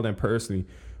friends with all them personally,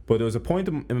 but there was a point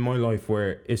in my life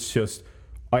where it's just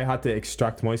I had to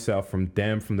extract myself from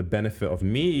them, from the benefit of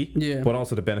me, but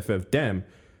also the benefit of them.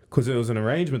 Because it was an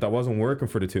arrangement that wasn't working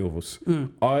for the two of us.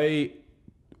 I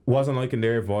wasn't liking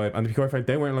their vibe, and to be quite frank,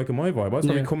 they weren't liking my vibe. I was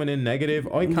probably coming in negative.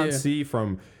 I can't see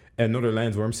from another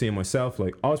lens where I'm seeing myself.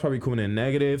 Like, I was probably coming in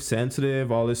negative,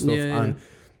 sensitive, all this stuff, and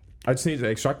I just needed to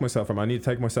extract myself from it. I need to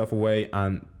take myself away,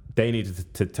 and they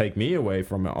needed to take me away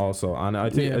from it also. And I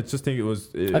think I just think it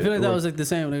was. I feel like that was like the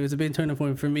same. Like, it was a big turning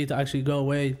point for me to actually go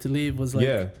away, to leave. Was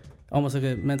like almost like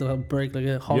a mental health break, like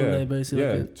a holiday, basically.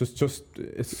 Yeah, just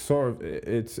it's sort of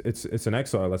it's an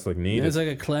exile that's like needed. It's like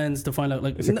a cleanse to find out.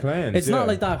 Like, it's a cleanse. It's not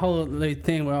like that whole like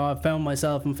thing where I found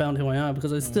myself and found who I am,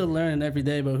 because I'm still learning every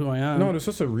day about who I am. No, it's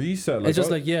just a reset. Like, it's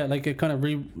just like it kind of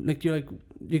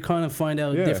you kind of find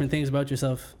out different things about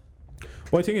yourself.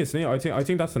 Well, I think it's neat. I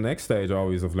think that's the next stage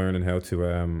always of learning how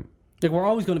to like, we're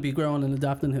always going to be growing and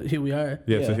adapting who we are.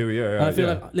 So who we are. And I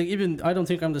feel like even I don't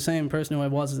think I'm the same person who I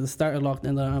was at the start of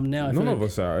lockdown that I am now. None of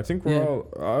us are. I think we're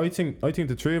all. I think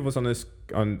the three of us on this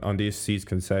on these seats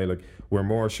can say like we're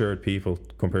more assured people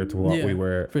compared to what we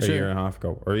were a year and a half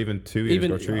ago, or even 2 years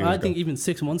ago, 3 years ago. I think even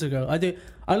 6 months ago.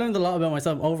 I learned a lot about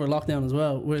myself over lockdown as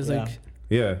well. Whereas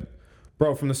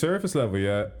bro, from the surface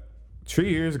level, 3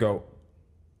 years ago,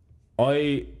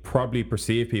 I probably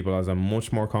perceived people as a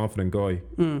much more confident guy.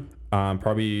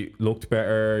 Probably looked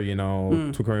better,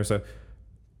 took care of yourself.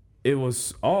 It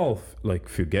was all like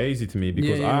fugazi to me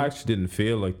because I actually didn't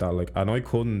feel like that. Like, and I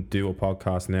couldn't do a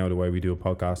podcast now the way we do a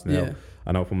podcast now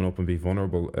and open up and be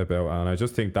vulnerable about it. And I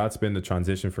just think that's been the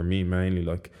transition for me mainly.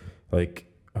 Like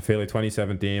I feel like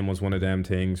 2017 was one of them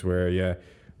things where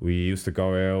we used to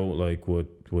go out, like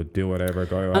would do whatever,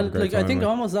 go out. And like I think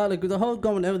almost that, like the whole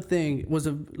going out thing was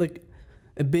a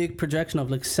big projection of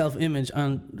like self-image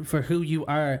and for who you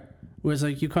are. Whereas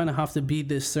like you kind of have to be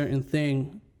this certain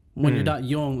thing when you're that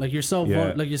young. Like you're so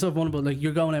you're so vulnerable. Like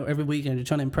you're going out every weekend. You're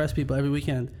trying to impress people every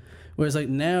weekend. Whereas like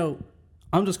now,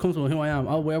 I'm just comfortable with who I am.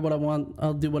 I'll wear what I want.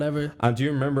 I'll do whatever. And do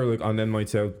you remember like on them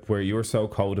nights out where you were so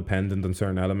codependent on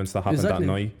certain elements that happened that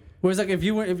night? Whereas like if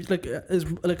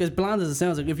as bland as it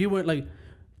sounds, like if you weren't like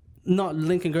not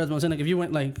linking girls, but I'm saying like if you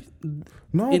weren't like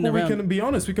we can be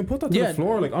honest. We can put that to the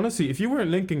floor. Like honestly, if you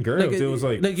weren't linking girls, it was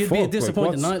like you'd be a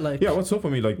disappointed night. Like what's up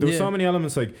with me? Like there were so many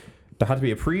elements. Like there had to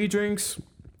be a pre-drinks.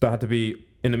 There had to be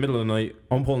in the middle of the night.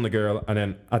 I'm pulling the girl, and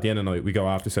then at the end of the night we go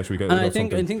after session. And I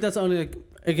think that's only like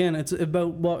again, it's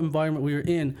about what environment we were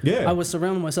in. Yeah, I was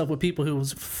surrounding myself with people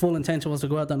whose full intention was to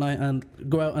go out that night and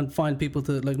go out and find people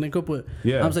to like link up with.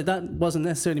 Yeah, I was like, that wasn't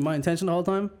necessarily my intention the whole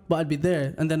time, but I'd be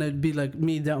there, and then it'd be like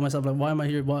me doubting myself, like, why am I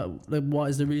here? What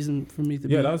is the reason for me to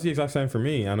be? Yeah, that was the exact same for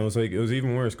me, and it was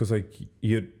even worse because like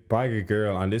you'd bag a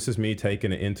girl, and this is me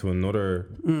taking it into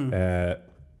another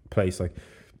place. Like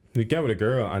you get with a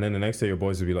girl, and then the next day your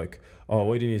boys would be like, oh,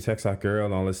 why didn't you text that girl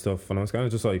and all this stuff? And I was kind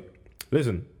of just like,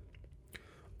 listen,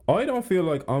 I don't feel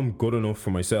like I'm good enough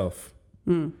for myself.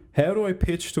 How do I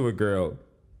pitch to a girl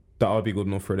that I'll be good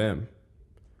enough for them?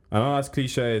 I know that's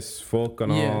cliche as fuck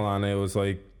and all, and it was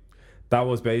like, that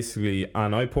was basically,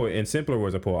 and I put, in simpler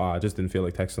words, I just didn't feel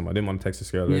like texting them. I didn't want to text this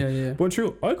girl. But in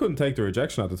truth, I couldn't take the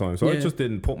rejection at the time, so I just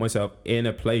didn't put myself in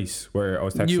a place where I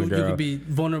was texting a girl. You could be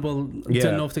vulnerable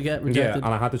enough to get rejected. Yeah, and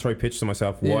I had to try pitch to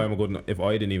myself why I'm a good enough, if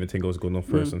I didn't even think I was a good enough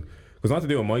person. Because not to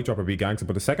do a mic drop or be gangster,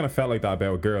 but the second I felt like that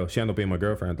about a girl, she ended up being my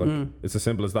girlfriend. Like it's as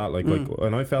simple as that. Like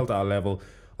when I felt at a level,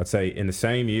 I'd say in the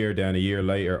same year, then a year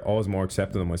later, I was more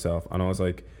accepting of myself, and I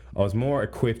was more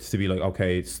equipped to be like,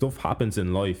 okay, stuff happens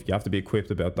in life. You have to be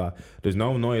equipped about that. There's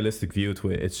no nihilistic view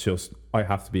to it. It's just, I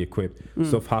have to be equipped.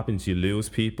 Stuff happens, you lose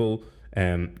people,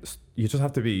 and you just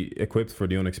have to be equipped for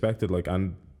the unexpected. Like,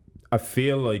 and I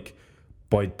feel like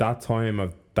by that time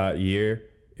of that year,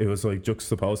 it was like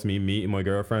juxtaposed to me meeting my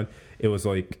girlfriend. It was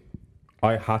like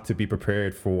I had to be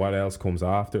prepared for what else comes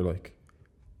after. Like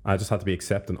I just had to be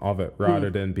accepting of it rather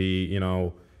than be, you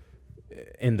know,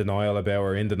 in denial about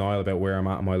where I'm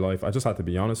at in my life. I just had to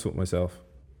be honest with myself.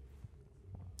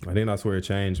 I think that's where it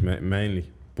changed mainly.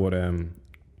 But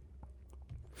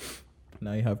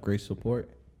now you have great support.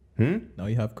 Now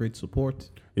you have great support.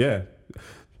 Yeah.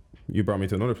 You brought me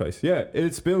to another place. Yeah,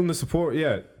 it's building the support.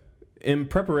 Yeah. In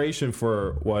preparation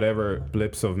for whatever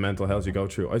blips of mental health you go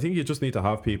through, I think you just need to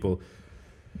have people.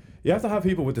 You have to have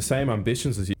people with the same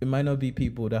ambitions as you. It might not be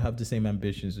people that have the same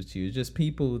ambitions as you. It's just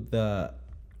people that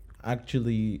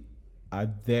actually are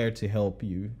there to help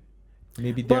you.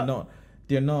 Maybe they're not.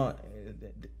 I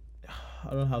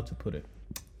don't know how to put it.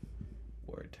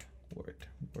 Word.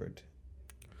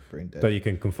 Brain dead. That you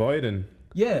can confide in.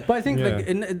 Yeah. But I think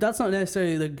that's not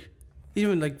necessarily like,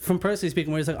 even like from personally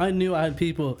speaking, where it's like I knew I had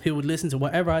people who would listen to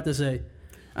whatever I had to say,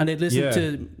 and they'd listen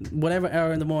to whatever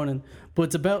hour in the morning. But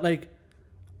it's about like,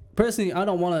 personally, I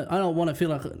don't want to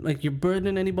feel like you're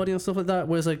burdening anybody and stuff like that.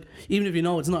 Whereas like, even if you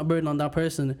know it's not a burden on that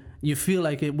person, you feel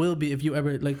like it will be if you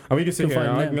ever like. I mean, you can sit here and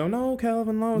I go, no,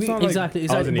 Kelvin, no, it's not exactly.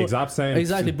 I was in the exact same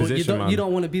but position, you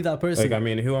don't want to be that person. Like, I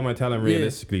mean, who am I telling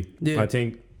realistically? I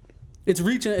think it's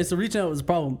reaching out was a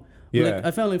problem. Yeah, like,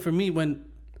 I felt like for me when,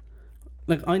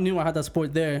 like, I knew I had that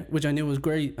support there, which I knew was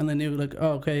great, and I knew like,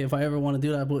 oh, okay, if I ever want to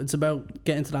do that, but it's about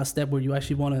getting to that step where you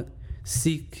actually want to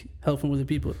seek help from other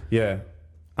people. Yeah,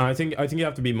 and I think you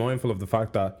have to be mindful of the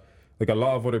fact that like a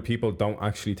lot of other people don't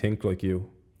actually think like you.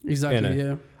 Exactly.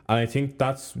 Yeah. And I think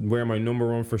that's where my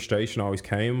number one frustration always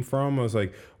came from. I was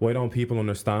like, why don't people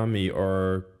understand me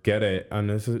or get it?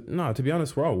 And it's no, to be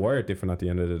honest, we're all wired different at the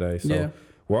end of the day. So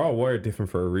we're all wired different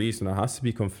for a reason. There has to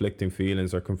be conflicting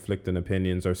feelings or conflicting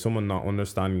opinions or someone not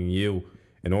understanding you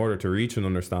in order to reach an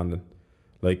understanding.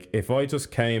 Like if I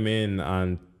just came in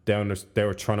and they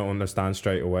were trying to understand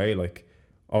straight away, like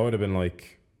I would have been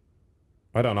like,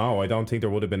 I don't know. I don't think there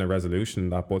would have been a resolution to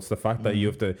that, but it's the fact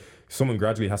that someone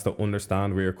gradually has to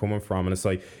understand where you're coming from. And it's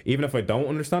like, even if I don't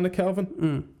understand it, Kelvin,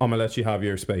 I'm going to let you have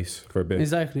your space for a bit.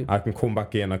 Exactly. I can come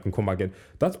back in.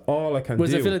 That's all I can do.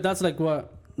 I feel like that's like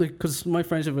what, like, because my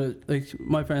friendship with, like,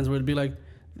 my friends would be like,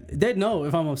 they'd know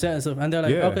if I'm upset and stuff. And they're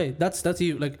like, okay, that's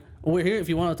you. Like, we're here if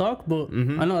you want to talk, but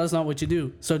I know that's not what you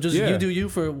do. So just you do you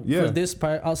for this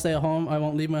part. I'll stay at home. I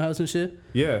won't leave my house and shit.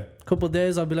 Yeah. Couple of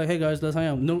days, I'll be like, hey guys, let's hang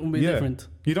out. Nothing will be different.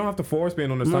 You don't have to force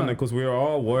being understanding because we are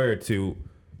all wired to,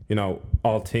 you know,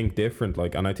 all think different.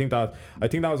 Like, and I think that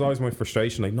was always my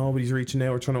frustration. Like, nobody's reaching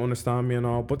out or trying to understand me and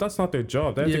all, but that's not their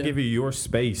job. They have to give you your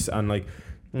space and like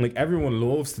everyone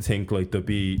loves to think like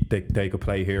they could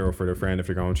play hero for their friend if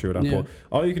you're going through that. But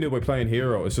all you can do by playing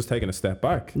hero is just taking a step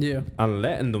back and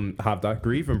letting them have that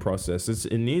grieving process.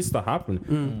 It needs to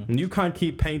happen. And you can't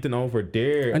keep painting over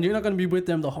there. And you're not going to be with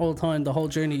them the whole time, the whole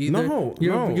journey either.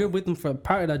 You're with them for a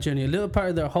part of that journey. A little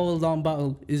part of their whole long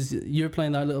battle is you're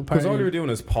playing that little part. Because all you're doing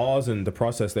is pausing the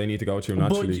process they need to go through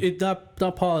naturally. But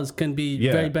that pause can be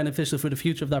very beneficial for the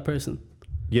future of that person.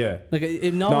 Yeah. Like,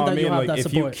 you have that if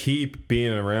support. If you keep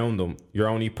being around them, you're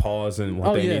only pausing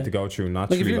what they need to go through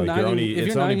naturally.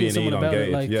 It's only being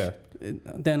elongated.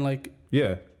 Then, like...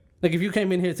 Yeah. Like, if you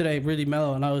came in here today really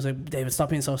mellow and I was like, David, stop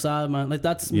being so sad, man. Like,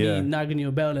 that's me nagging you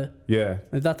about it. Yeah.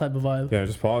 Like, that type of vibe. Yeah,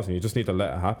 just pausing. You just need to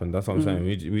let it happen. That's what I'm saying.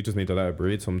 We just need to let it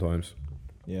breathe sometimes.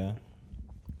 Yeah.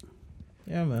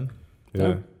 Yeah, man.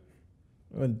 Yeah.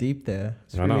 Went deep there.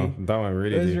 I know that went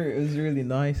really deep. It was really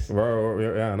nice. We're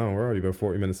already about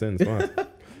 40 minutes in. It's mad.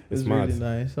 It's mad. Really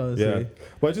nice, honestly. Yeah,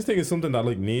 but I just think it's something that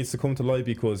like needs to come to light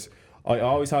because I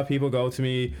always have people go to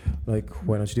me like,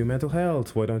 why don't you do mental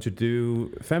health? Why don't you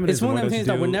do feminism? It's one of the things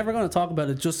that we're never going to talk about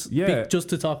it just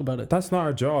to talk about it. That's not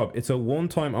our job. It's a one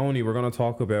time only. We're going to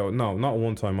talk about not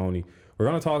one time only. We're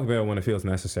going to talk about when it feels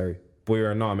necessary. But we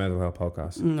are not a mental health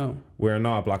podcast. No. We're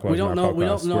not a Black Lives Matter podcast. We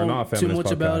don't know we're not a feminist too much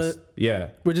podcast. about it. Yeah.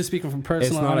 We're just speaking from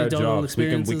personal anecdotal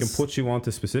experiences. We can put you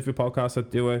onto specific podcasts that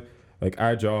do it. Like,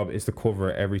 our job is to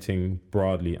cover everything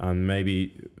broadly and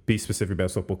maybe be specific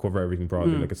about stuff, but cover everything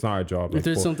broadly. Like, it's not our job. If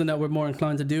there's something that we're more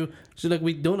inclined to do, so like,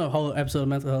 we've done a whole episode of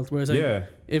mental health, whereas like,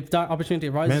 if that opportunity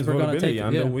arises, we're going to take it.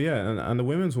 And the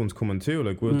women's one's coming too.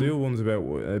 Like, we'll do ones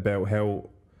about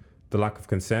how the lack of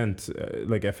consent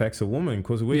like affects a woman,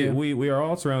 because we are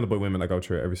all surrounded by women that go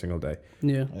through it every single day.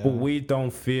 But we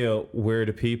don't feel we're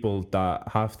the people that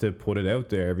have to put it out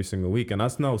there every single week, and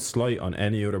that's no slight on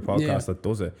any other podcast that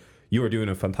does it. You are doing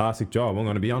a fantastic job. I'm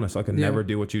going to be honest, I could never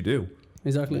do what you do.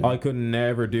 Exactly. I could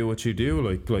never do what you do.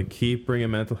 Like keep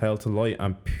bringing mental health to light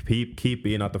and keep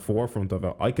being at the forefront of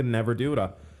it. I could never do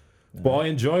that. But I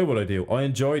enjoy what I do. I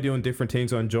enjoy doing different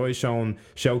things. I enjoy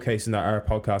showcasing that our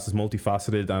podcast is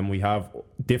multifaceted and we have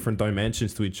different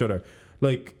dimensions to each other.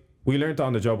 Like, we learned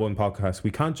on the job on podcast,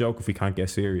 we can't joke if we can't get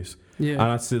serious. Yeah. And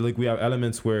that's like, we have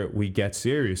elements where we get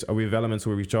serious, or we have elements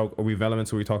where we joke, or we have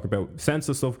elements where we talk about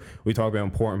sensitive stuff, we talk about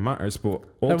important matters, but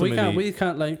ultimately we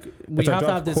can't like, we have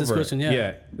to have this discussion,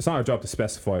 Yeah, it's not our job to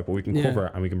specify it, but we can cover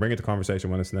it and we can bring it to conversation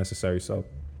when it's necessary. So,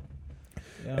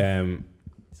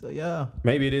 So yeah,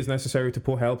 maybe it is necessary to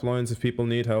put helplines if people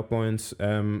need helplines.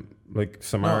 Like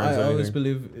Samaritans. I always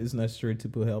believe it's necessary to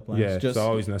put helplines. Yeah, it's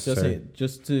always necessary.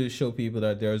 Just to show people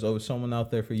that there's always someone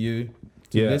out there for you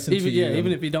to listen even, to you.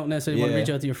 even if you don't necessarily want to reach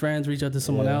out to your friends, reach out to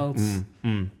someone else.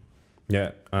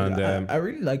 Yeah, and I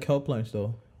really like helplines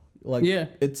though. Like,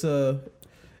 it's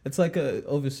like a,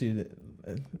 obviously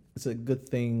it's a good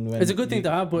thing. When it's a good thing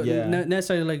to have, but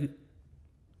necessarily like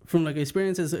from like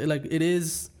experiences, like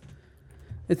it's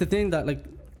the thing that like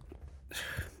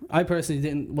I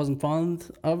personally wasn't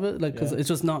fond of it, like, because it's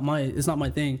just not my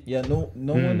thing. Yeah, no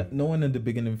one in the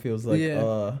beginning feels like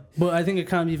but I think it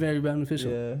can be very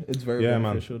beneficial. Yeah, it's very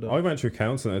beneficial. Man. Though. I went through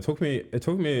counselling. It took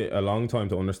me a long time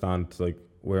to understand like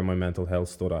where my mental health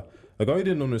stood at. Like, I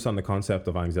didn't understand the concept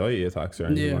of anxiety attacks or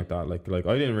anything like that. Like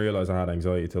I didn't realize I had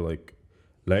anxiety till like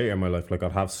later in my life. Like,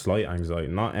 I'd have slight anxiety,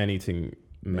 not anything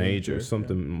major,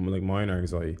 something like minor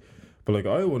anxiety. But like,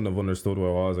 I wouldn't have understood what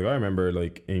it was. Like, I remember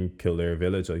like in Kildare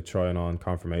Village, like trying on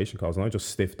confirmation calls, and I just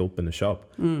stiffed up in the shop.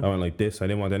 I went like this. I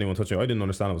didn't want anyone touching me. I didn't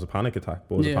understand it was a panic attack,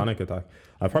 but it was a panic attack.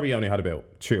 I probably only had about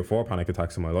 3 or 4 panic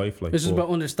attacks in my life. Like, it's just about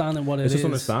understanding what it is. It's just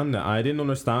understanding it. I didn't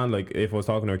understand, like, if I was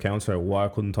talking to a counsellor, why I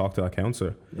couldn't talk to that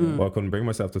counsellor, why I couldn't bring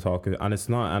myself to talk. And it's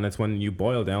not. And it's when you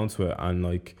boil down to it and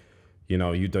like, you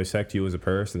know, you dissect you as a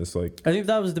person. It's like, I think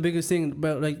that was the biggest thing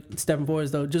about like stepping forward,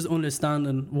 is though just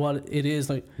understanding what it is.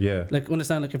 Like, like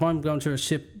understand, like if I'm going through a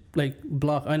ship like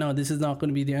block, I know this is not going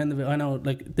to be the end of it. I know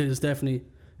like there's definitely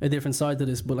a different side to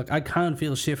this, but like I can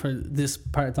feel shit for this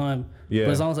part of time. But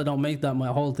as long as I don't make that my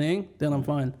whole thing, then I'm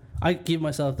fine. I give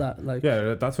myself that, like,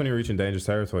 that's when you're reaching dangerous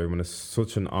territory, when it's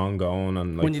such an ongoing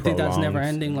and like when you think that's never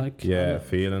ending, like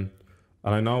feeling.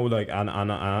 And I know, like, and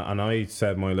I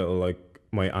said my little like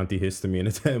my antihistamine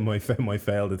attempt, my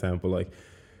failed attempt, but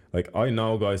like I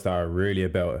know guys that are really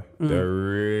about it. They're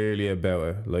really about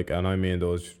it. Like, and I mean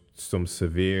those some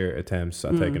severe attempts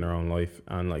at taking their own life,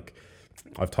 and like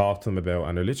I've talked to them about,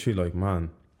 and they're literally like, man,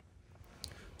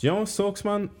 do you know what sucks,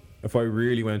 man? If I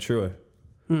really went through it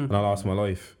and I lost my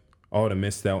life, I would have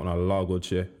missed out on a lot of good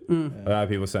shit. I have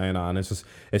people saying that, and it's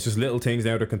just little things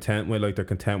now they're content with. Like, they're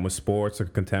content with sports, they're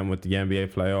content with the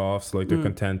NBA playoffs, like they're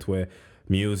content with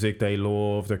music they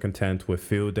love, they're content with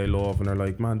food they love, and they're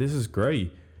like, man, this is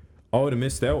great. I would have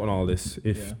missed out on all this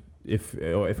if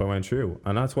I went through.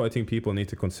 And that's what I think people need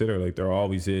to consider. Like, there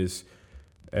always is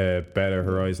a better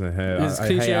horizon ahead. It's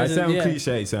cliche. I sound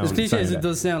cliche. As cliche as it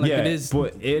does sound, like it is.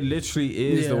 But it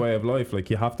literally is the way of life. Like,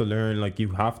 you have to learn, like, you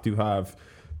have to have,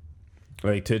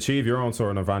 like, to achieve your own sort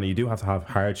of nirvana, you do have to have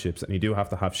hardships, and you do have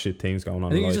to have shit things going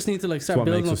on. I think you just need to like start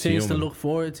building up things to look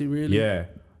forward to, really. Yeah.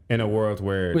 In a world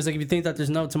where it's like, if you think that there's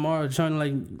no tomorrow, trying to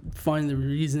like find the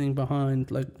reasoning behind,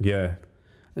 like,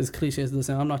 as cliche as it does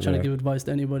sound, I'm not trying to give advice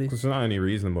to anybody. There's not any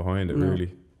reason behind it,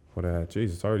 really. But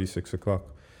Jesus, it's already 6 o'clock.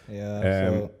 But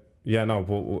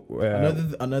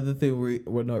another thing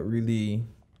we're not really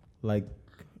like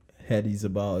headies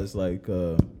about is like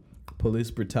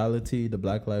police brutality, the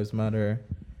Black Lives Matter,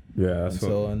 that's and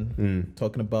so on.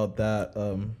 Talking about that.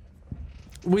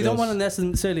 We don't want to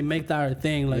necessarily make that our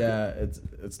thing. Like,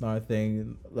 it's not a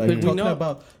thing. Like,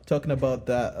 talking about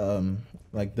that.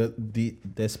 Like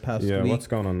this past week. What's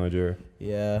going on in Nigeria?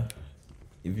 Yeah,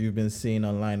 if you've been seeing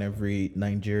online, every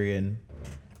Nigerian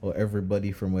or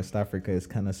everybody from West Africa is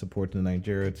kind of supporting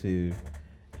Nigeria to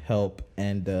help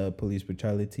end police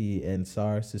brutality and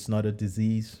SARS. It's not a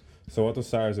disease. So what does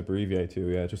SARS abbreviate to?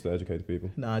 Yeah, just to educate the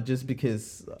people. Nah, just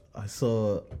because I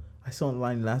saw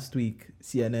online last week,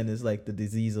 CNN is like the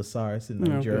disease of SARS in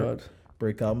Nigeria.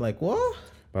 Breakout. I'm like, what?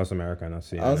 That's America, not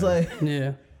CNN. I was like,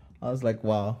 I was like,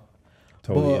 wow.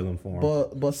 Totally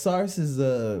ill-informed. But SARS is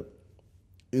it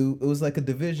was like a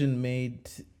division made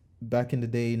back in the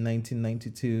day in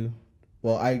 1992.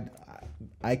 Well,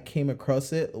 I came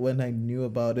across it when I knew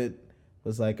about it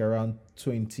was like around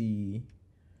 2015,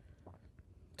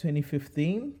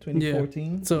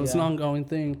 2014. So it's an ongoing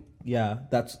thing. Yeah,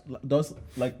 that's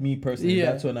like me personally.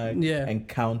 That's when I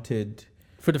encountered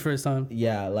for the first time.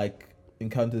 Yeah, like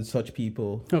encountered such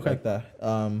people like that.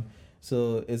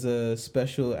 So it's a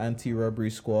special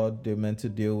anti-robbery squad. They're meant to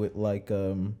deal with like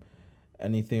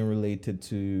anything related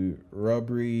to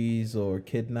robberies or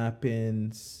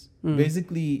kidnappings.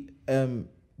 Basically,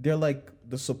 they're like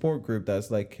the support group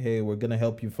that's like, hey, we're gonna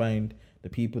help you find the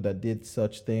people that did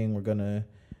such thing. We're gonna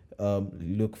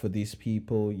look for these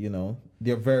people. You know,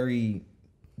 they're very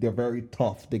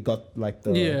tough. They got like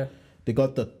they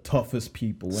got the toughest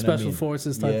people. When Special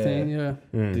forces type thing. Yeah.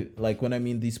 Like when I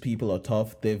mean these people are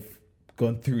tough, they've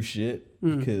gone through shit.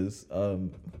 Because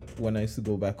when I used to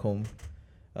go back home,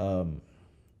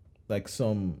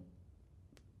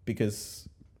 because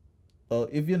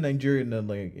if you're Nigerian and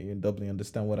like you doubly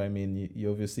understand what I mean,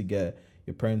 you obviously get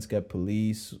your parents get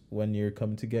police when you're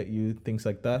coming to get you, things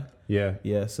like that.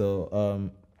 Yeah.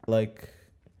 So like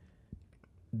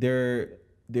there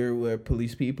were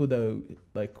police people that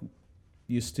like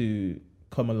used to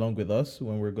come along with us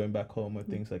when we're going back home or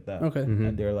things like that. Okay.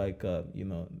 And they're like, you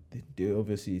know, they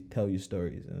obviously tell you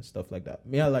stories and stuff like that.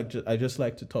 Me, I just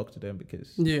like to talk to them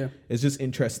because it's just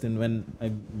interesting when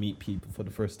I meet people for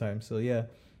the first time. So yeah,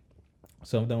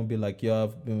 some of them will be like, yeah,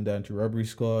 I've been down to robbery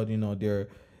squad, you know,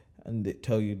 and they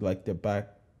tell you like their back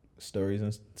stories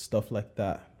and stuff like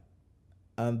that.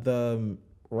 And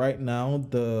right now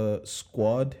the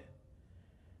squad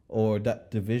or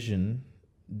that division,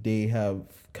 they have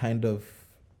kind of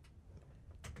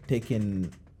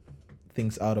taken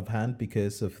things out of hand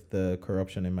because of the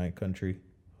corruption in my country.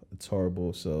 It's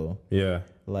horrible. So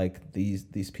like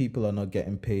these people are not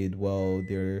getting paid well.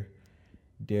 They're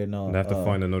not. They have to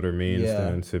find another means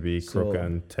then to be crook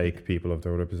and take people of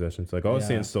their other possessions. Like I was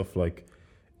seeing stuff like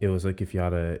it was like if you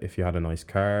had a nice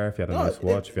car, if you had a nice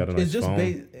watch, if you had a nice phone.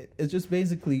 It's just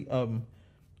basically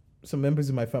some members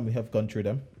of my family have gone through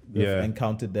them. They've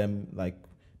encountered them, like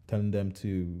telling them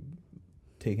to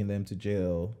taking them to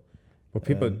jail.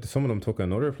 Well, some of them took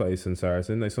another place in SARS,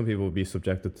 didn't they? Some people would be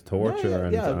subjected to torture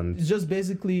and it's just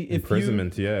basically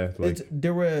imprisonment.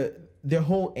 Their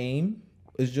whole aim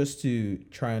is just to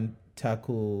try and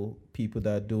tackle people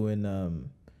that are doing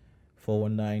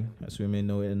 419, as we may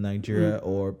know it in Nigeria,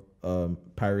 or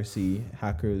piracy,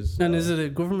 hackers. And is it a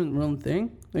government-run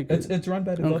thing? Like it's run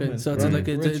by the government. So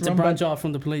it's a branch off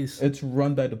from the police. It's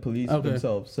run by the police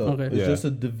themselves. So it's just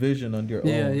a division on your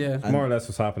own. Yeah. More or less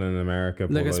what's happening in America.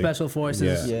 Like a special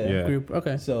forces group.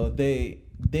 Okay. So they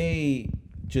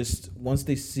just, once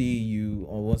they see you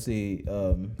or once they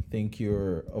think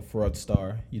you're a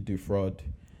fraudster, you do fraud,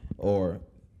 or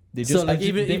they just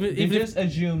just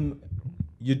assume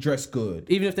you dress good.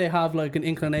 Even if they have like an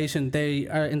inclination, they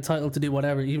are entitled to do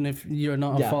whatever, even if you're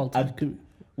not at fault.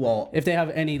 Well, if they have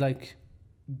any like...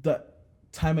 The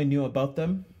time I knew about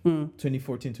them,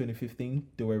 2014, 2015,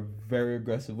 they were very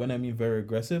aggressive. When I mean very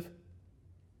aggressive,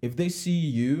 if they see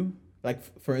you, like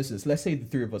for instance, let's say the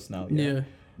three of us now,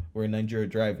 we're in Nigeria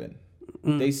driving.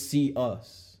 They see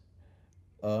us,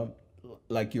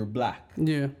 like you're black.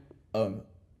 Yeah.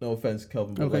 No offense,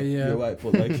 Kelvin, but you're white.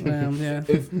 But like,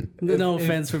 no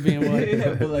offense for being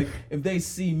white. But like, if they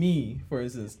see me, for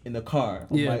instance, in a car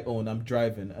on my own, I'm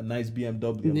driving a nice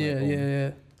BMW.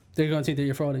 Yeah. They're gonna think that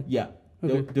you're frauding. Yeah,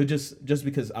 they're just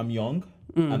because I'm young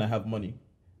and I have money,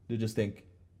 they just think,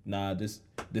 nah, this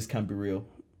can't be real.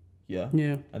 Yeah.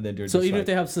 And then they're so even if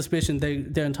they have suspicion,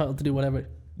 they're entitled to do whatever.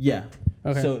 Yeah.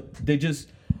 Okay. So they just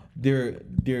their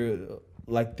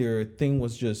thing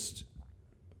was just,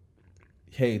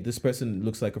 hey, this person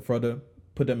looks like a frauder.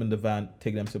 Put them in the van,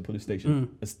 take them to the police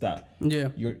station. It's that. Yeah.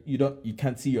 You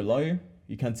can't see your lawyer.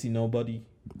 You can't see nobody.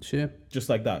 Sure. Just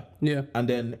like that. Yeah. And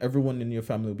then everyone in your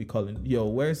family will be calling, yo,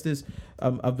 where's this?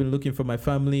 I've been looking for my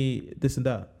family, this and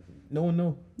that. No one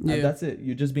know. Yeah. And that's it.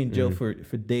 You're just being jailed for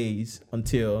days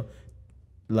until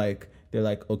like they're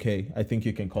like, okay, I think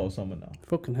you can call someone now.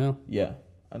 Fucking hell. Yeah.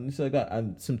 And it's like that.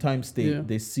 And sometimes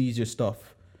they seize your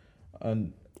stuff.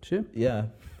 And sure. Yeah.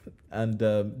 And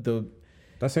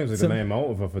that seems like the main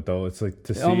motive of it, though. It's like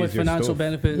to seize almost your financial stuff.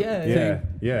 benefit.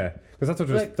 Yeah. Because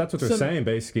that's what they're saying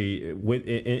basically. With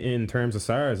in terms of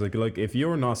SARS, like if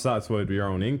you're not satisfied with your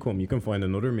own income, you can find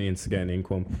another means to get an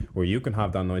income where you can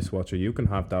have that nice watch or you can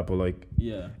have that. But like,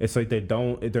 it's like they're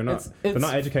not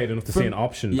educated enough to see an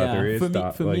option that there is.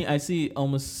 For me, I see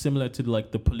almost similar to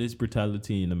like the police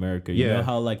brutality in America. You know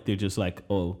how like they're just like,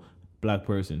 oh, black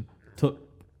person.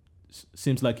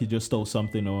 Seems like he just stole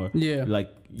something, or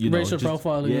like racial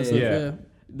profiling and stuff.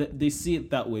 They see it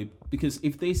that way because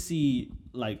if they see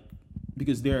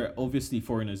because there are obviously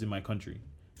foreigners in my country,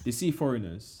 they see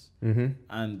foreigners,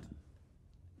 and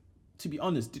to be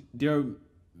honest, there are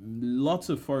lots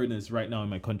of foreigners right now in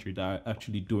my country that are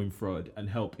actually doing fraud and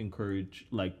help encourage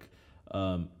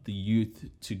the youth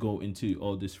to go into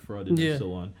all this fraud and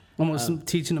so on. Almost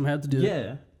teaching them how to do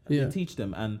it. They teach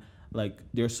them. And like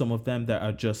there's some of them that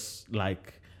are just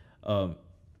like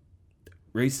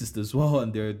racist as well,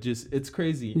 and they're just, it's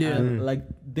crazy. Yeah. And like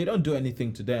they don't do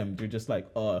anything to them. They're just like,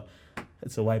 oh,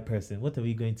 it's a white person. What are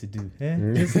we going to do?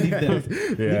 Just leave them.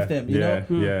 Leave them. You know.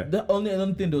 Yeah. The only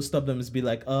thing that'll stop them is be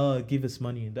like, oh, give us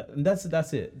money. And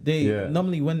that's it. They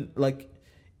normally, when like,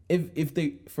 if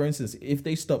they, for instance, if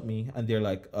they stop me and they're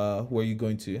like, where are you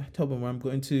going to? I tell them where I'm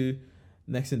going to.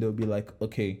 Next thing they'll be like,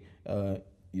 okay,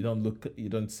 you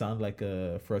don't sound like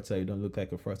a fraudster. You don't look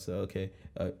like a fraudster. Okay,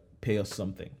 pay us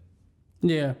something.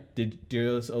 Yeah.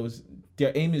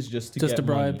 Their aim is just to get a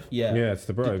bribe. money. Yeah. Yeah, it's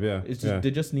the bribe. It's just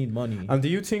they just need money. And do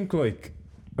you think like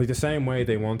the same way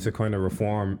they want to kind of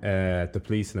reform the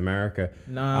police in America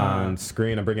and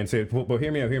screen and bring in safety? But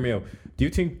hear me out. Do you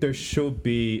think there should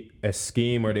be a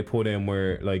scheme where they put in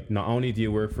where like not only do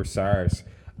you work for SARS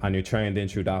and you're trained in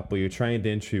through that, but you're trained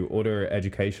in through other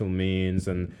educational means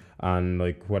and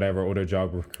like whatever other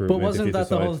job recruitment? But wasn't that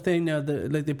the whole thing now?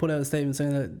 Like they put out a statement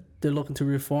saying that they're looking to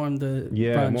reform the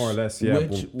branch. More or less. Yeah,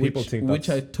 people think which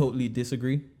I totally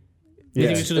disagree. You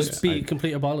think it should just be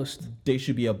completely abolished? They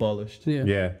should be abolished.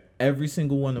 Yeah. Every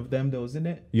single one of them that was in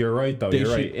it. You're right though. You're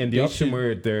right. In the option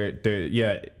where they're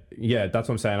that's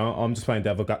what I'm saying. I'm just playing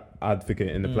devil advocate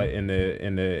in the play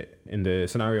in the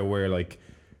scenario where like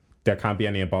there can't be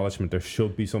any abolishment. There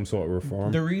should be some sort of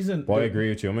reform. The reason, I agree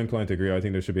with you. I'm inclined to agree. I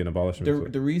think there should be an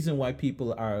abolishment. The reason why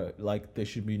people are like there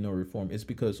should be no reform is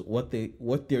because what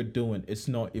they're doing is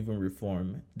not even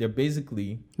reform. They're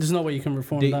basically, there's no way you can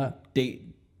reform that.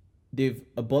 They've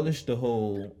abolished the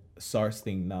whole SARS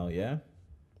thing now, yeah,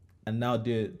 and now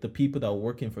the people that are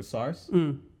working for SARS,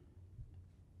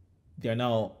 they're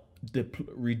now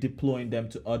redeploying them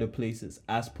to other places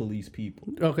as police people.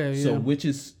 Okay, so which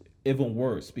is even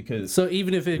worse because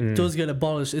even if it does get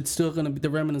abolished, it's still gonna be the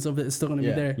remnants of it is still gonna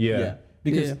be there. Yeah.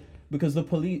 Because the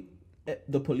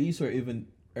police are even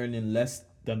earning less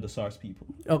than the SARS people.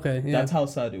 Okay, yeah. That's how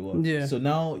sad it was. Yeah. So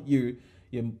now you're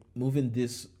moving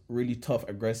this really tough,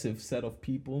 aggressive set of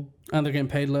people, and they're getting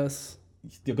paid less.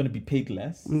 They're gonna be paid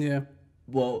less. Yeah.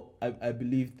 Well, I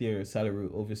believe their salary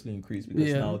will obviously increase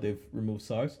because now they've removed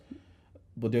SARS,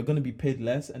 but they're gonna be paid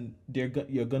less, and you're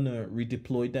gonna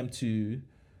redeploy them to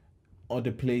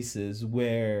other places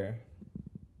where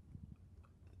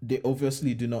they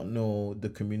obviously do not know the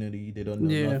community. They don't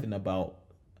know nothing about.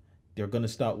 They're gonna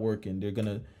start working. They're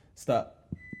gonna start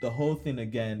the whole thing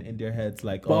again in their heads,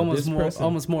 like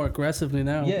almost more aggressively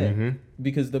now. Yeah,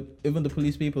 because even the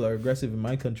police people are aggressive in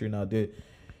my country now.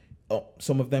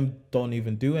 Some of them don't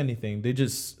even do anything. They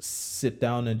just sit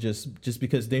down and just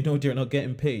because they know they're not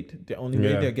getting paid. The only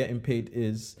way they're getting paid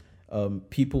is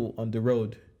people on the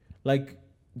road, like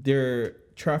they're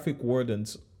traffic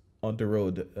wardens on the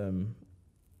road,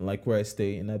 like where I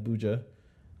stay in Abuja,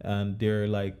 and they're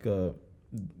like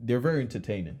they're very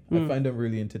entertaining. I find them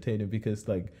really entertaining because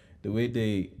like the way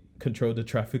they control the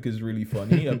traffic is really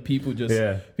funny, and people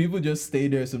just stay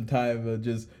there some time and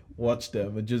just watch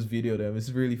them and just video them.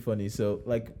 It's really funny. So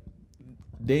like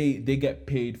they get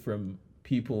paid from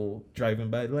people driving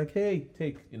by, like, hey,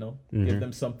 take, give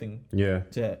them something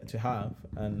to have,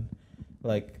 and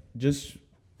like just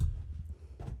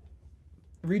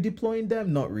redeploying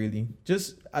them, not really.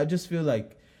 I just feel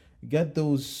like get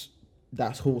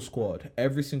that whole squad,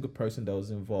 every single person that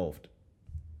was involved,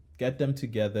 get them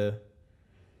together.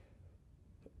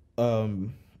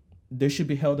 They should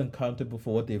be held accountable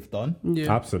for what they've done.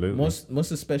 Yeah, absolutely.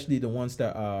 Most especially the ones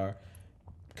that are,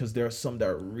 because there are some that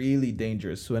are really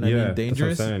dangerous. When I mean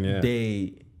dangerous,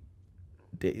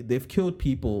 they've killed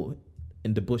people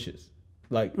in the bushes.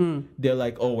 Like they're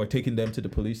like, oh, we're taking them to the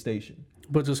police station,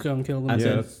 but just go and kill them.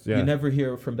 And you never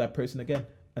hear from that person again,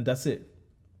 and that's it.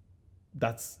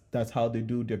 That's how they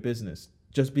do their business.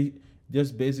 Just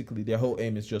basically their whole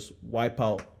aim is just wipe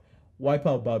out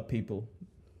bad people,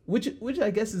 which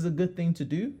I guess is a good thing to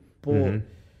do, but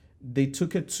they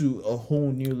took it to a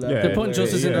whole new level. They're putting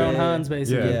justice in their own hands,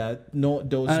 basically. And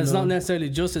it's not necessarily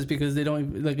justice because they don't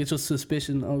even, like, it's just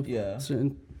suspicion of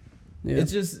certain. Yeah.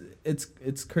 It's just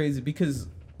it's crazy because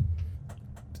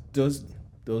there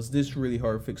was this really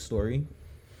horrific story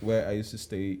where I used to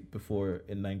stay before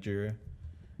in Nigeria.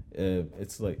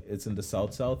 It's in the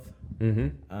south,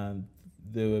 and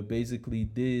there were basically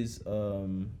these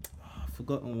I've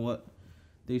forgotten what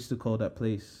they used to call that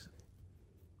place,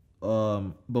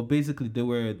 but basically they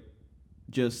were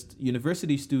just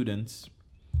university students.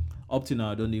 Up to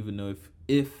now, I don't even know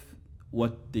if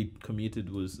what they committed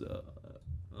was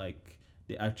like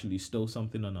they actually stole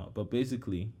something or not. But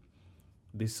basically,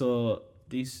 they saw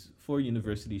these 4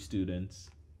 university students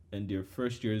in their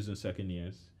first years and second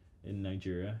years in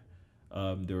Nigeria.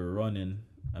 They were running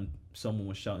and someone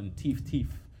was shouting, thief, thief.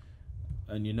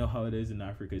 and you know how it is in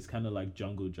Africa. It's kind of like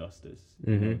jungle justice.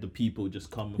 You know, the people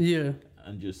just come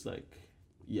and just like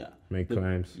make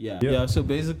claims. Yeah. So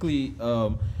basically,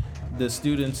 the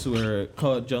students were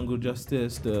called jungle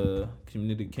justice. The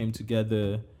community came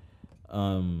together,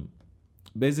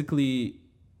 basically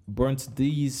burnt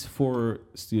these 4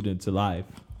 students alive.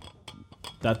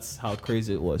 That's how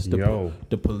crazy it was.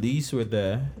 The police were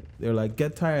there. They're like,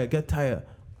 get tired,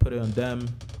 put it on them,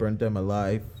 burn them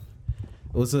alive.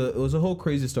 It was a whole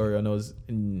crazy story, and I was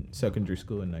in secondary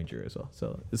school in Nigeria as well.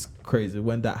 So it's crazy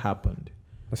when that happened.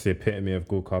 That's the epitome of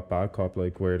good cop, bad cop.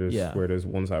 Like where there's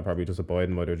ones that are probably just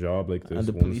abiding by their job. Like there's and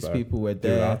the ones police that people were do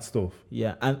there. that stuff.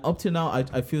 Yeah, and up to now,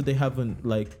 I feel they haven't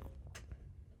like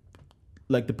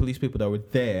the police people that were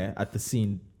there at the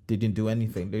scene. They didn't do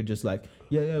anything. They're just like,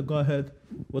 yeah, go ahead.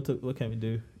 What can we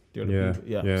do? The other people.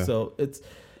 Yeah. So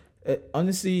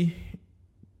honestly,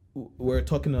 we're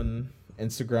talking on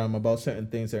Instagram about certain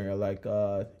things, and you're like,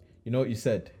 you know what you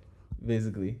said,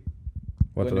 basically.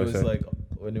 What did I say? Like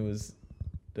when it was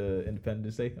the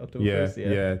Independence Day, October 1st. Yeah.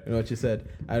 You know what you said.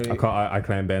 I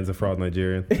claim Ben's a fraud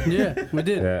Nigerian. Yeah, we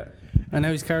did. Yeah. And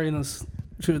now he's carrying us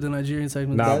through the Nigerian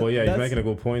segment. But he's making a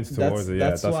good point towards it. Yeah,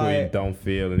 that's why we don't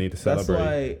feel the need to celebrate.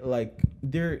 That's why, like,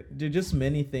 there are just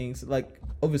many things. Like,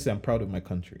 obviously, I'm proud of my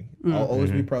country. I'll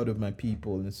always be proud of my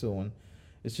people and so on.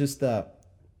 It's just that,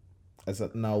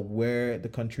 now where the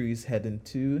country is heading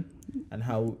to and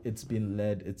how it's been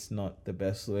led, it's not the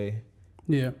best way.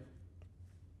 Yeah.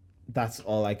 That's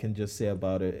all I can just say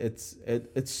about it.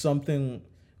 It's something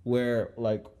where,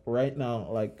 like, right now,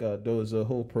 like, there was a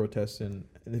whole protest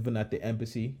even at the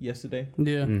embassy yesterday.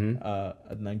 Yeah.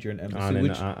 At the Nigerian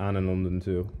embassy, and in London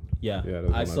too. Yeah,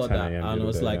 I saw that, and I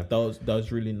was like, that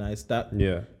was really nice.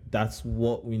 That's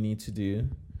what we need to do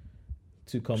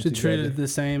to come together. Should treat it the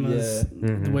same as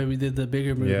the way we did the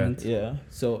bigger movement. Yeah.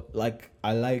 So, like,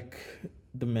 I like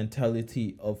the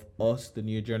mentality of us, the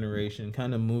new generation,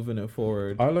 kind of moving it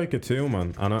forward. I like it too,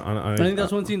 man. And I think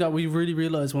that's one thing that we really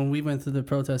realized when we went to the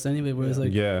protest anyway, where it's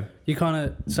like, you kind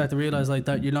of start to realize like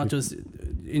that you're not just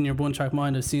in your one-track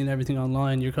mind of seeing everything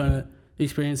online, you're kind of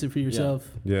experiencing it for yourself.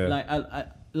 Yeah. Like, I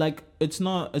like, it's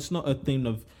not a thing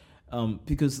of,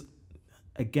 because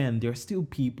again, there are still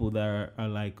people that are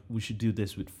like, we should do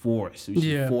this with force. We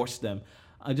should force them.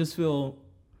 I just feel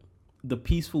the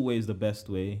peaceful way is the best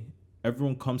way.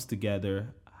 Everyone comes together,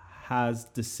 has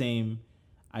the same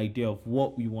idea of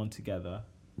what we want together,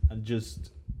 and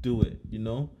just do it, you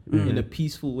know, in a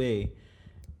peaceful way.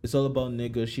 It's all about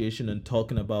negotiation and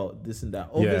talking about this and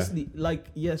that. Obviously, like,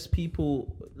 yes,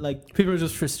 people are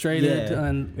just frustrated,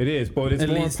 and it is, but it's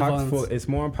more impactful. It's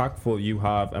more impactful. You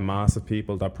have a mass of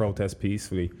people that protest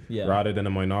peacefully, rather than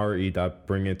a minority that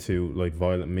bring it to like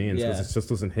violent means, because it just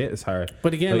doesn't hit as hard.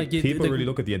 But again, like people really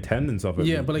look at the attendance of it.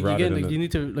 Yeah, but like again, like you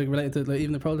need to like relate to like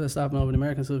even the protests happening over in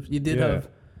America. So you did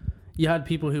you had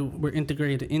people who were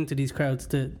integrated into these crowds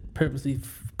to purposely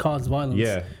cause violence.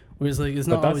 Yeah. Whereas like it's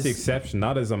not. But that's the exception.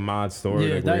 That is a mad story.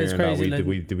 Yeah, like, that is crazy.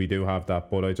 We do have that,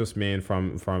 but I just mean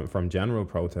from general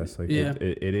protests. Like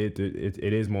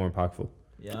it is more impactful.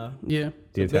 Yeah.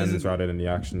 The attendance rather than the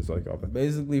actions of it.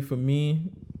 Basically, for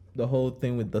me, the whole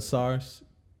thing with the SARS,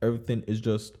 everything is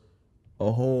just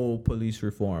a whole police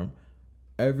reform.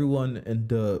 Everyone in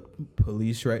the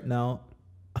police right now,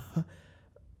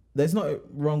 there's not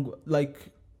wrong.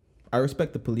 Like, I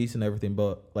respect the police and everything,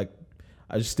 but like,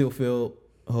 I just still feel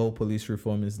whole police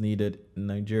reform is needed in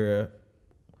Nigeria.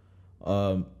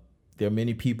 There are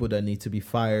many people that need to be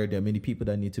fired. There are many people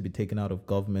that need to be taken out of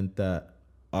government that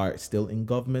are still in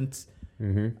government,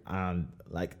 and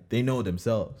like they know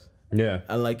themselves. Yeah,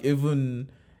 and like even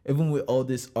with all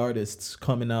these artists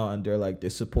coming out and they're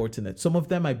supporting it. Some of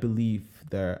them, I believe,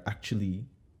 they're actually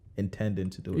intending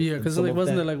to do it. Yeah, because like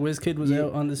wasn't it like Wizkid was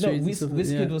out on the streets? No,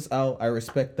 Wizkid was out. I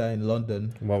respect that in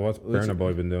London. Well, what's Burna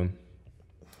Boy been doing?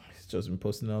 Just been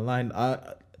posting online.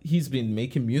 He's been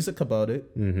making music about it.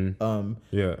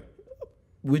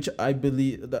 Which I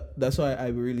believe that's why I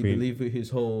really believe with his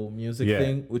whole music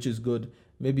thing, which is good.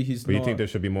 Maybe he's. But you think there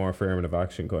should be more affirmative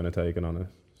action kind of taken on it,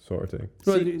 sort of thing?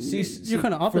 Well, you're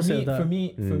kind of opposite of that. For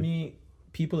me,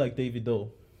 people like Davido,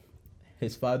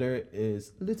 his father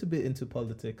is a little bit into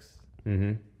politics.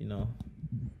 You know,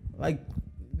 like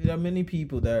there are many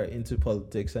people that are into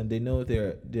politics and they know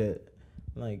they're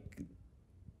like.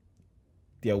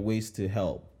 There are ways to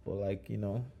help, but like, you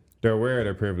know, they're aware of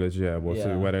their privilege, but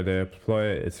whether they apply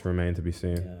it, it's remained to be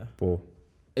seen. Yeah. But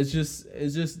it's just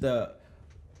that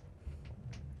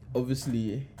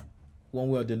obviously one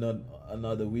way or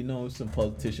another, we know some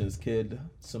politicians kid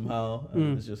somehow,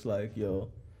 and it's just like, yo,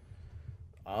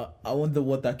 I wonder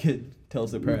what that kid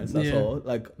tells their parents. That's all.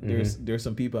 Like there's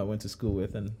some people I went to school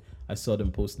with, and I saw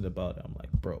them posting about it. I'm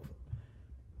like, bro,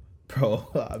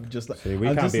 I'm just like, see,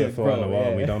 we can't be a fly on the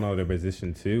wall. We don't know their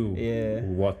position too. Yeah,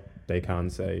 what they can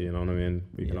say. You know what I mean?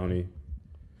 We can only.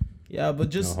 Yeah, but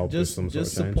just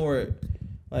support.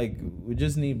 Like we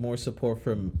just need more support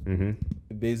from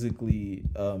basically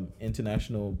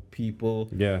international people.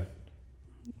 Yeah.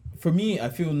 For me, I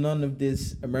feel none of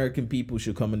this American people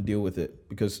should come and deal with it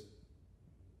because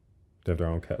they have their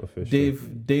own kettle of fish.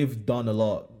 They've done a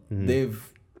lot. They've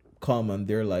come and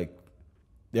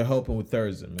they're helping with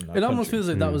terrorism. It almost feels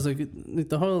like that was like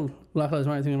the whole Black Lives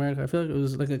Matter thing in America. I feel like it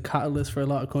was like a catalyst for a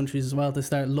lot of countries as well to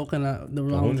start looking at the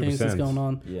wrong 100%. Things that's going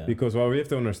on. Yeah. Because we have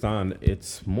to understand,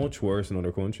 it's much worse in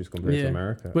other countries compared to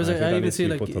America. Whereas I even see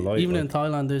like even in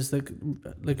Thailand, there's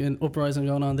like an uprising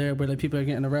going on there where like people are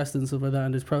getting arrested and stuff like that,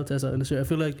 and there's protests out in the street. I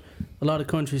feel like a lot of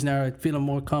countries now are feeling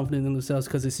more confident in themselves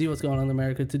because they see what's going on in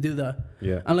America to do that.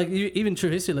 Yeah. And like even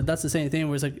through history, like that's the same thing.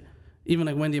 Where it's like, even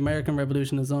like when the American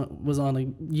Revolution was on like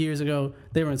years ago,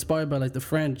 they were inspired by like the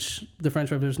French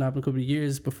Revolution happened a couple of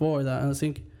years before that. And I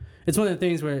think it's one of the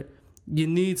things where you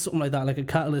need something like that, like a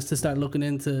catalyst to start looking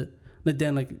into. Like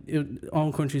then, like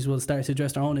own countries will start to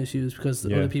address their own issues because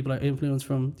other people are influenced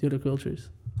from the other cultures.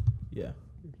 Yeah.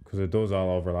 Because it does all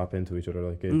overlap into each other.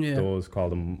 Like it does call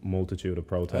the multitude of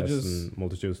protests and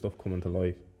multitude of stuff coming to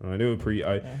light. And I do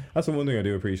that's the one thing I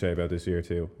do appreciate about this year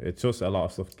too. It's just a lot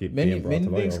of stuff being brought to light.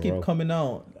 Many things keep coming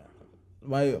out.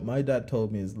 My dad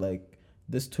told me is like,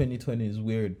 this 2020 is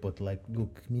weird, but like,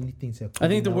 look, many things are coming I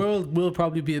think the out. world will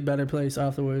probably be a better place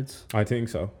afterwards. I think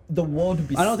so. The world will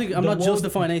be. I don't think I'm not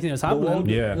justifying anything that's happening.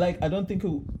 Like I don't think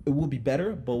it will be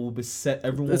better, but we'll be set.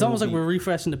 Everyone. It's almost like we're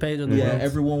refreshing the page on the world.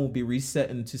 Everyone will be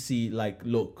resetting to see like,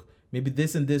 look, maybe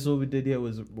this and this what we did here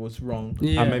was wrong.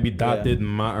 Yeah. And maybe that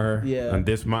didn't matter. Yeah. And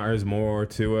this matters more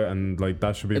to it, and like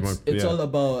that should be more. It's all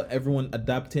about everyone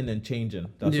adapting and changing.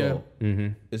 That's all.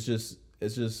 Mm-hmm. It's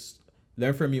just.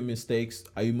 Learn from your mistakes.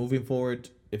 Are you moving forward?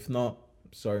 If not,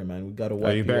 sorry, man. We gotta.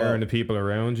 Are you better than the people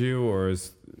around you, or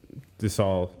is this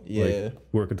all like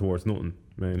working towards nothing?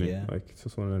 Mainly, like it's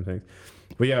just one of them things.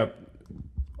 But yeah,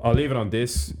 I'll leave it on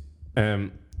this.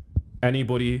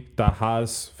 Anybody that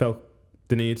has felt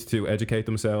the need to educate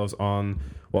themselves on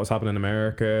what's happening in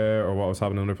America or what was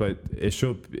happening in other places,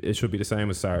 it should be the same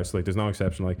as SARS. Like there's no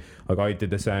exception. Like I did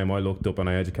the same. I looked up and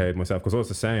I educated myself because it was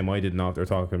the same. I didn't know if they're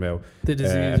talking about the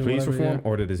disease police reform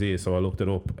or the disease, so I looked it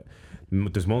up.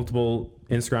 There's multiple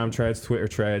Instagram threads, Twitter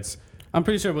threads. I'm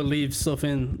pretty sure we'll leave stuff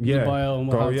in the bio and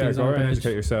we'll have things on go and page.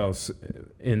 educate yourselves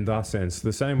in that sense.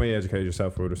 The same way you educate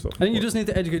yourself for other stuff. I think you just need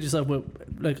to educate yourself with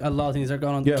like a lot of things that are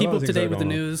going on. Keep up to date with the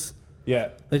news. Yeah.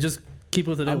 Like just keep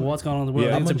up to date with what's going on in the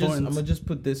world. I'm gonna just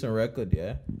put this on record.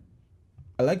 Yeah,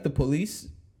 I like the police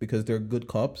because they're good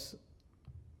cops.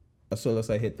 As well as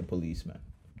I hate the police, man.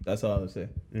 That's all I'll say.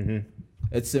 Mm-hmm.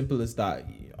 It's simple as that.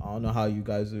 I don't know how you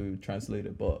guys would translate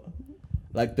it, but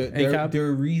like there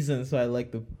are reasons why I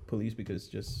like the police because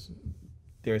just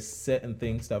there's certain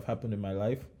things that have happened in my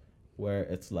life where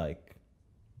it's like,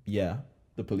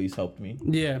 the police helped me.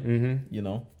 Yeah. Mm-hmm. You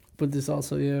know. But there's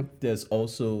also there's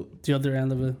also the other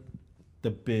end of it. The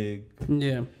big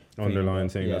underlying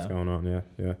thing that's going on. Yeah.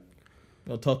 You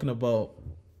know, talking about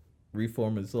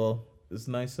reform as well. It's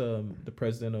nice. The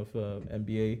president of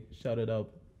NBA shouted out,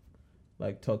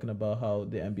 like talking about how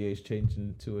the NBA is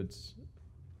changing to its,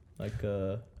 like.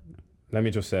 Let me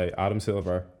just say, Adam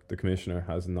Silver, the commissioner,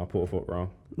 has not put a foot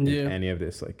wrong in any of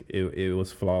this. Like it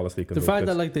was flawlessly conducted. The fact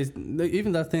that like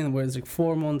even that thing where it's like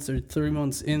 4 months or 3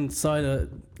 months inside of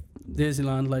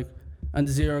Disneyland, like. And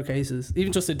 0 cases.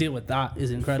 Even just to deal with that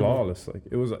is incredible. Flawless. Like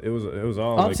it was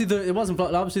all. Obviously, it wasn't.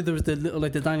 Obviously, there was the little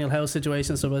like the Daniel House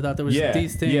situation and stuff like that. There was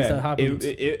these things that happened.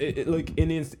 It like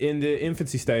in the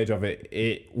infancy stage of it,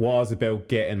 it was about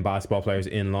getting basketball players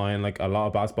in line. Like a lot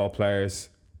of basketball players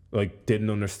like didn't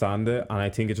understand it, and I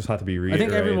think it just had to be reiterated.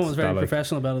 I think everyone was very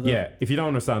professional about it. Though. Yeah, if you don't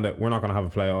understand it, we're not going to have a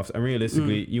playoffs. And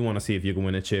realistically, you want to see if you can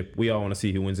win a chip. We all want to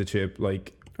see who wins a chip.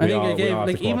 Like. I think it gave,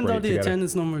 like, even though the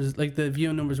attendance numbers, like the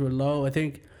viewing numbers were low, I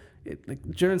think like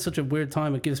during such a weird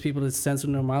time, it gives people a sense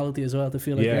of normality as well to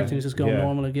feel like everything's just going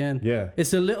normal again. Yeah, it's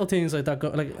the little things like that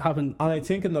happen. And I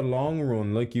think in the long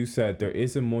run, like you said, there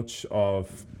isn't much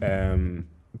of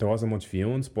there wasn't much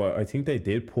viewings, but I think they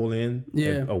did pull in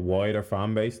a wider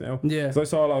fan base now. Yeah, because I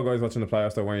saw a lot of guys watching the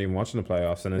playoffs that weren't even watching the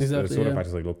playoffs, and it's sort of fact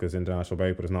like, look, there's international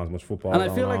break, but there's not as much football. And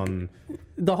I feel like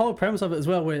the whole premise of it as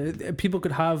well, where people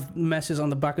could have messages on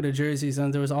the back of their jerseys,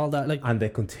 and there was all that like, and they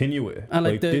continue it, and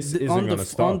like this isn't going to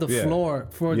stop on the floor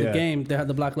for the game. They had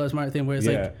the Black Lives Matter thing, where it's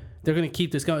like they're going to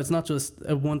keep this going. It's not just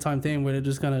a one-time thing where they're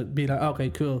just going to be like, okay,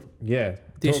 cool. Yeah,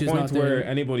 The to a issue's point not where there.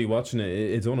 anybody watching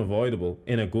it's unavoidable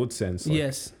in a good sense. Like,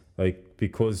 Yes, like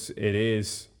because it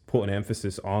is putting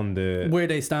emphasis on the where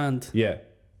they stand. yeah,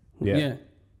 Yeah, more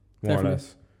definitely. or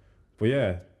less. But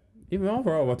yeah, even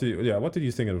overall, what did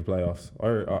you think of the playoffs?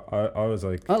 I was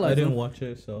like, I I like didn't them. watch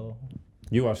it, so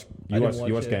you watched I didn't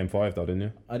watch it. Game 5 though, didn't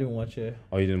you? I didn't watch it.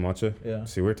 Oh, you didn't watch it? Yeah.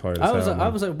 See, we're tired. I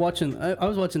was like watching. I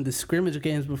was watching the scrimmage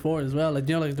games before as well. Like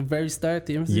like the very start,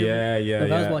 the emphasis. Yeah,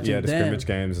 Like, I was watching the them. scrimmage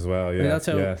games as well. Yeah, Like, that's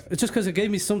how. yeah. It's just because it gave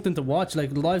me something to watch.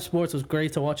 Like live sports was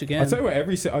great to watch again. I'll tell you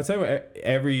what,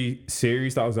 every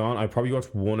series that was on, I probably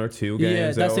watched 1 or 2 games.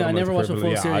 Yeah, that's out it. of I my never watched a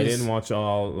full I series. didn't watch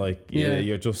all. Like, Yeah.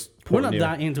 you're just. We're putting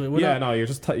not that into it. We're not, no, you're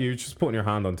just putting your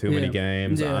hand on too many Yeah.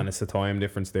 games, Yeah. and it's the time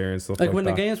difference there and stuff like like when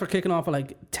that. the games were kicking off at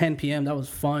like 10 p.m. That was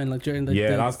fine. Like during the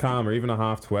That's calm, or even a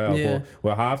 12:30. Yeah.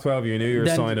 But well, 12:30, you knew you were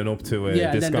Then- signing up to it.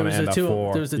 yeah. This And is then going to end at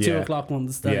 4. there was the 2 o'clock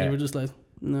ones that Yeah. you were just like,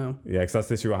 no. Yeah, because that's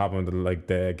literally what happened with like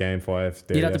the game 5.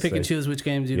 there You'd have to pick and yesterday. choose which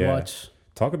games you'd Yeah. watch.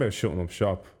 Talk about shutting up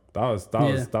shop. That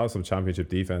was some championship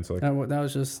defense. Like, That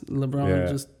was just LeBron Yeah.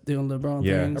 just doing LeBron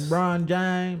Yeah. things. LeBron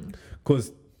James.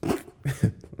 because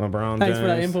LeBron Thanks for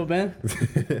that James. info, Ben.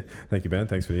 Thank you, Ben.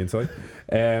 Thanks for the insight.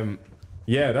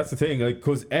 Yeah, that's the thing. Like,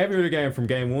 because every other game from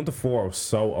game 1 to 4 was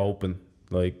so open.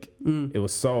 Like, it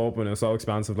was so open. It was so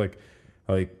expansive. Like,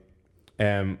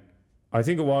 I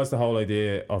think it was the whole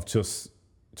idea of just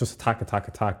attack,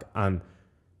 and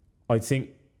I think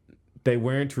they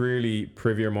weren't really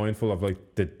privy or mindful of like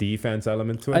the defense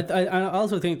element to it. I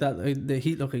also think that the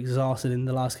Heat look exhausted in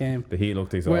the last game. The Heat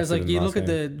looked exhausted. Whereas, like, in you last look at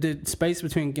game. the space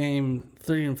between game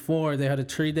 3 and 4, they had a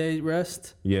 3-day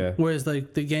rest. Yeah, Whereas,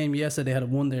 like, the game yesterday, they had a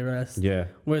 1-day rest. yeah,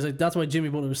 Whereas, like, that's why Jimmy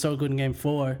Butler was so good in game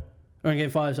 4, or in game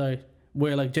 5, sorry.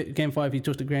 Where, like, game 5, he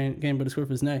took the game by the scruff of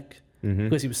his neck.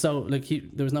 Because he was so, like,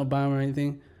 there was no Bam or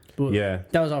anything. But yeah.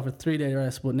 that was off a 3-day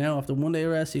rest. But now, after 1-day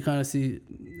rest, you kind of see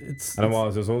it's. And it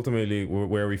was ultimately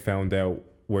where we found out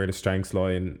where the strengths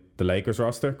lie in the Lakers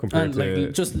roster compared And, to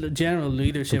like, just general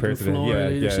leadership compared and to the floor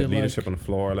leadership. leadership on the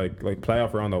floor. Like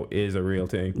playoff Rondo is a real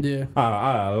thing. Yeah.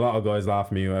 A lot of guys laugh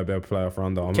at me about playoff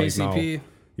Rondo. I'm KCP.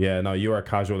 like, no, you are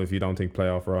casual if you don't think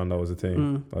playoff Rondo is a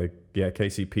thing. Like,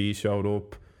 KCP showed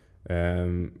up.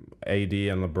 AD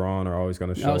and LeBron are always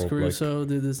going to show Alex up. Caruso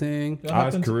did the thing. What Alex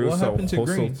happened to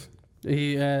Caruso Green?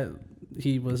 hustled.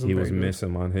 He was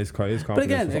Missing, man. His confidence But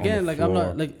again, was on the like, I'm floor.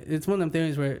 not like, it's one of them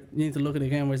things where you need to look at it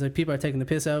again where it's like people are taking the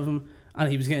piss out of him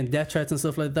and he was getting death threats and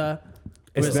stuff like that.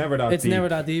 It's Whereas never that deep. It's never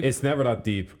that deep. It's never that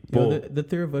deep. Yo, But the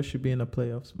 3 of us should be in the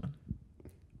playoffs, man.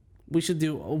 We should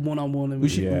do a one-on-one. We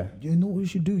should. Yeah. You know what we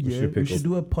should do? We Yeah, should we pick should up-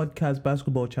 do a podcast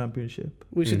basketball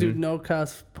We should do Mhm. no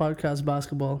cast podcast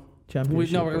basketball.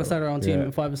 championship. We're gonna start our own team Yeah.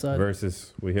 in 5-a-side.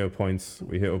 versus we hit up points.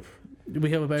 We hit up We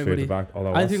have about straight at the everybody. back.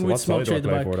 Although I think we'd what smoke side do I straight the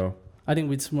play back. for though? I think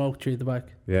we'd smoke through the back.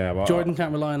 Yeah, well, Jordan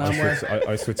can't rely on Amwar.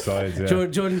 I switch sides. Yeah.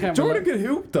 Jordan can't. Jordan can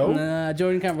hoop though. Nah,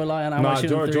 Jordan can't rely on Amwar Nah, shooting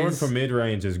Jordan threes. from mid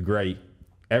range is great.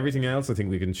 Everything else, I think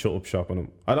we can shut up shop on him.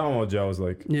 I don't know what Joe's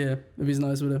like. Yeah, if he's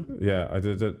nice with him. Yeah, I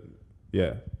did it.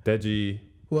 Yeah, Deji.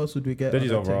 Who else would we get?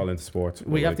 Deji's on that overall team? into sports.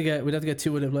 We'd have to get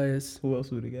 2 other players. Who else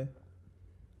would we get?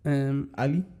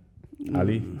 Ali.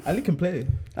 Ali. Ali can play.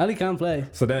 Ali can't play.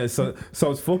 So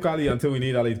it's fuck Ali until we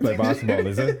need Ali to play basketball,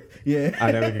 is it? Yeah.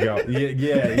 And then we can go.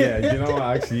 Yeah. You know what?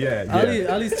 Actually, yeah.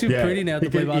 Ali's too pretty now to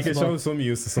play He can basketball. show some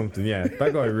use to something. Yeah,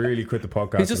 that guy really quit the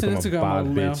podcast. He's just and an become Instagram a bad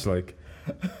model now. bitch. Like,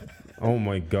 oh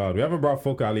my god, we haven't brought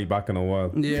fuck Ali back in a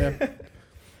while. Yeah.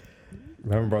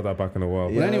 We haven't brought that back in a while.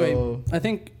 But anyway, Yo. I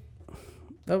think.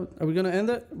 Are we gonna end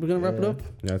it? We're gonna wrap it Yeah. up.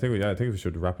 Yeah, I think we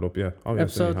should wrap it up. Yeah. Oh, yeah,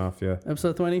 Episode- half. Yeah.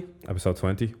 Episode 20. Episode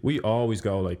 20. We always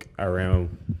go like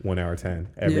around 1 hour 10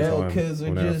 every Yeah, time. because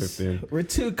 1 hour 15. we're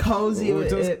too cozy. We're with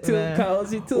just it, too man.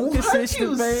 cozy, too What consistent,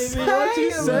 you baby. What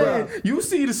you saying, saying? bro? You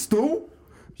see the stool?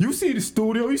 You see the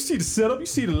studio? You see the setup? You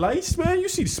see the lights, man? You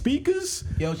see the speakers?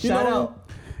 Yo, You shout know, out.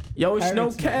 Yo, it's no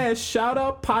Pirates, man. cash. Shout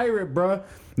out Pirate, bruh.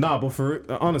 Nah, but for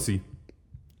honestly,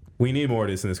 we need more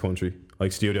of this in this country.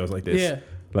 Like studios like this. Yeah.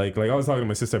 Like I was talking to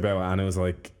my sister about it, and it was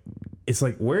like, it's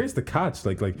like, where's the catch?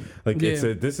 Like it's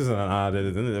Yeah. this isn't an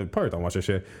ad. Pirate don't watch this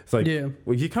shit. It's like, Yeah.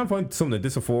 well, you can't find something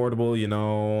this affordable, you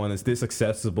know, and it's this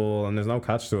accessible, and there's no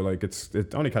catch to it. Like the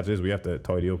only catch is we have to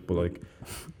tidy up, but like,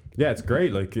 yeah, it's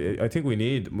great. Like I think we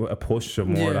need a push of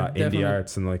more of Yeah, that definitely. indie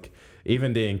arts, and like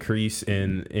even the increase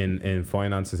in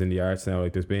finances in the arts now.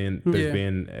 Like there's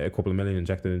been a couple of million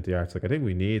injected into the arts. Like I think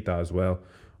we need that as well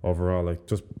overall. Like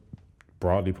just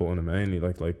broadly put on it mainly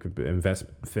like invest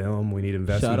film. We need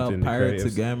investment Shout out in the Pirates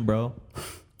creatives. again, bro.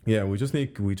 Yeah, we just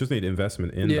need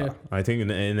investment in that. I think in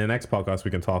the next podcast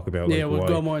we can talk about we'll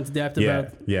go more into depth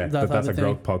about that's a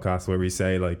growth podcast where we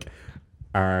say like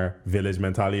our village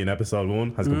mentality in episode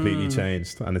 1 has completely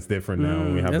changed and it's different now.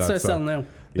 And we have let's start now.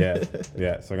 Yeah.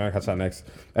 So I'm gonna catch that next.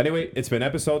 Anyway, it's been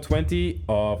episode 20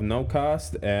 of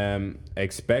NoCast.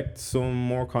 Expect some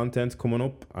more content coming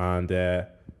up, and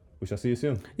we shall see you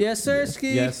soon. Yes, sir.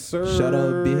 Yes, sir. Shout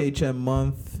out BHM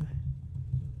month.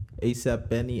 ASAP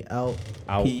Benny out.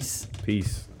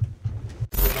 Peace.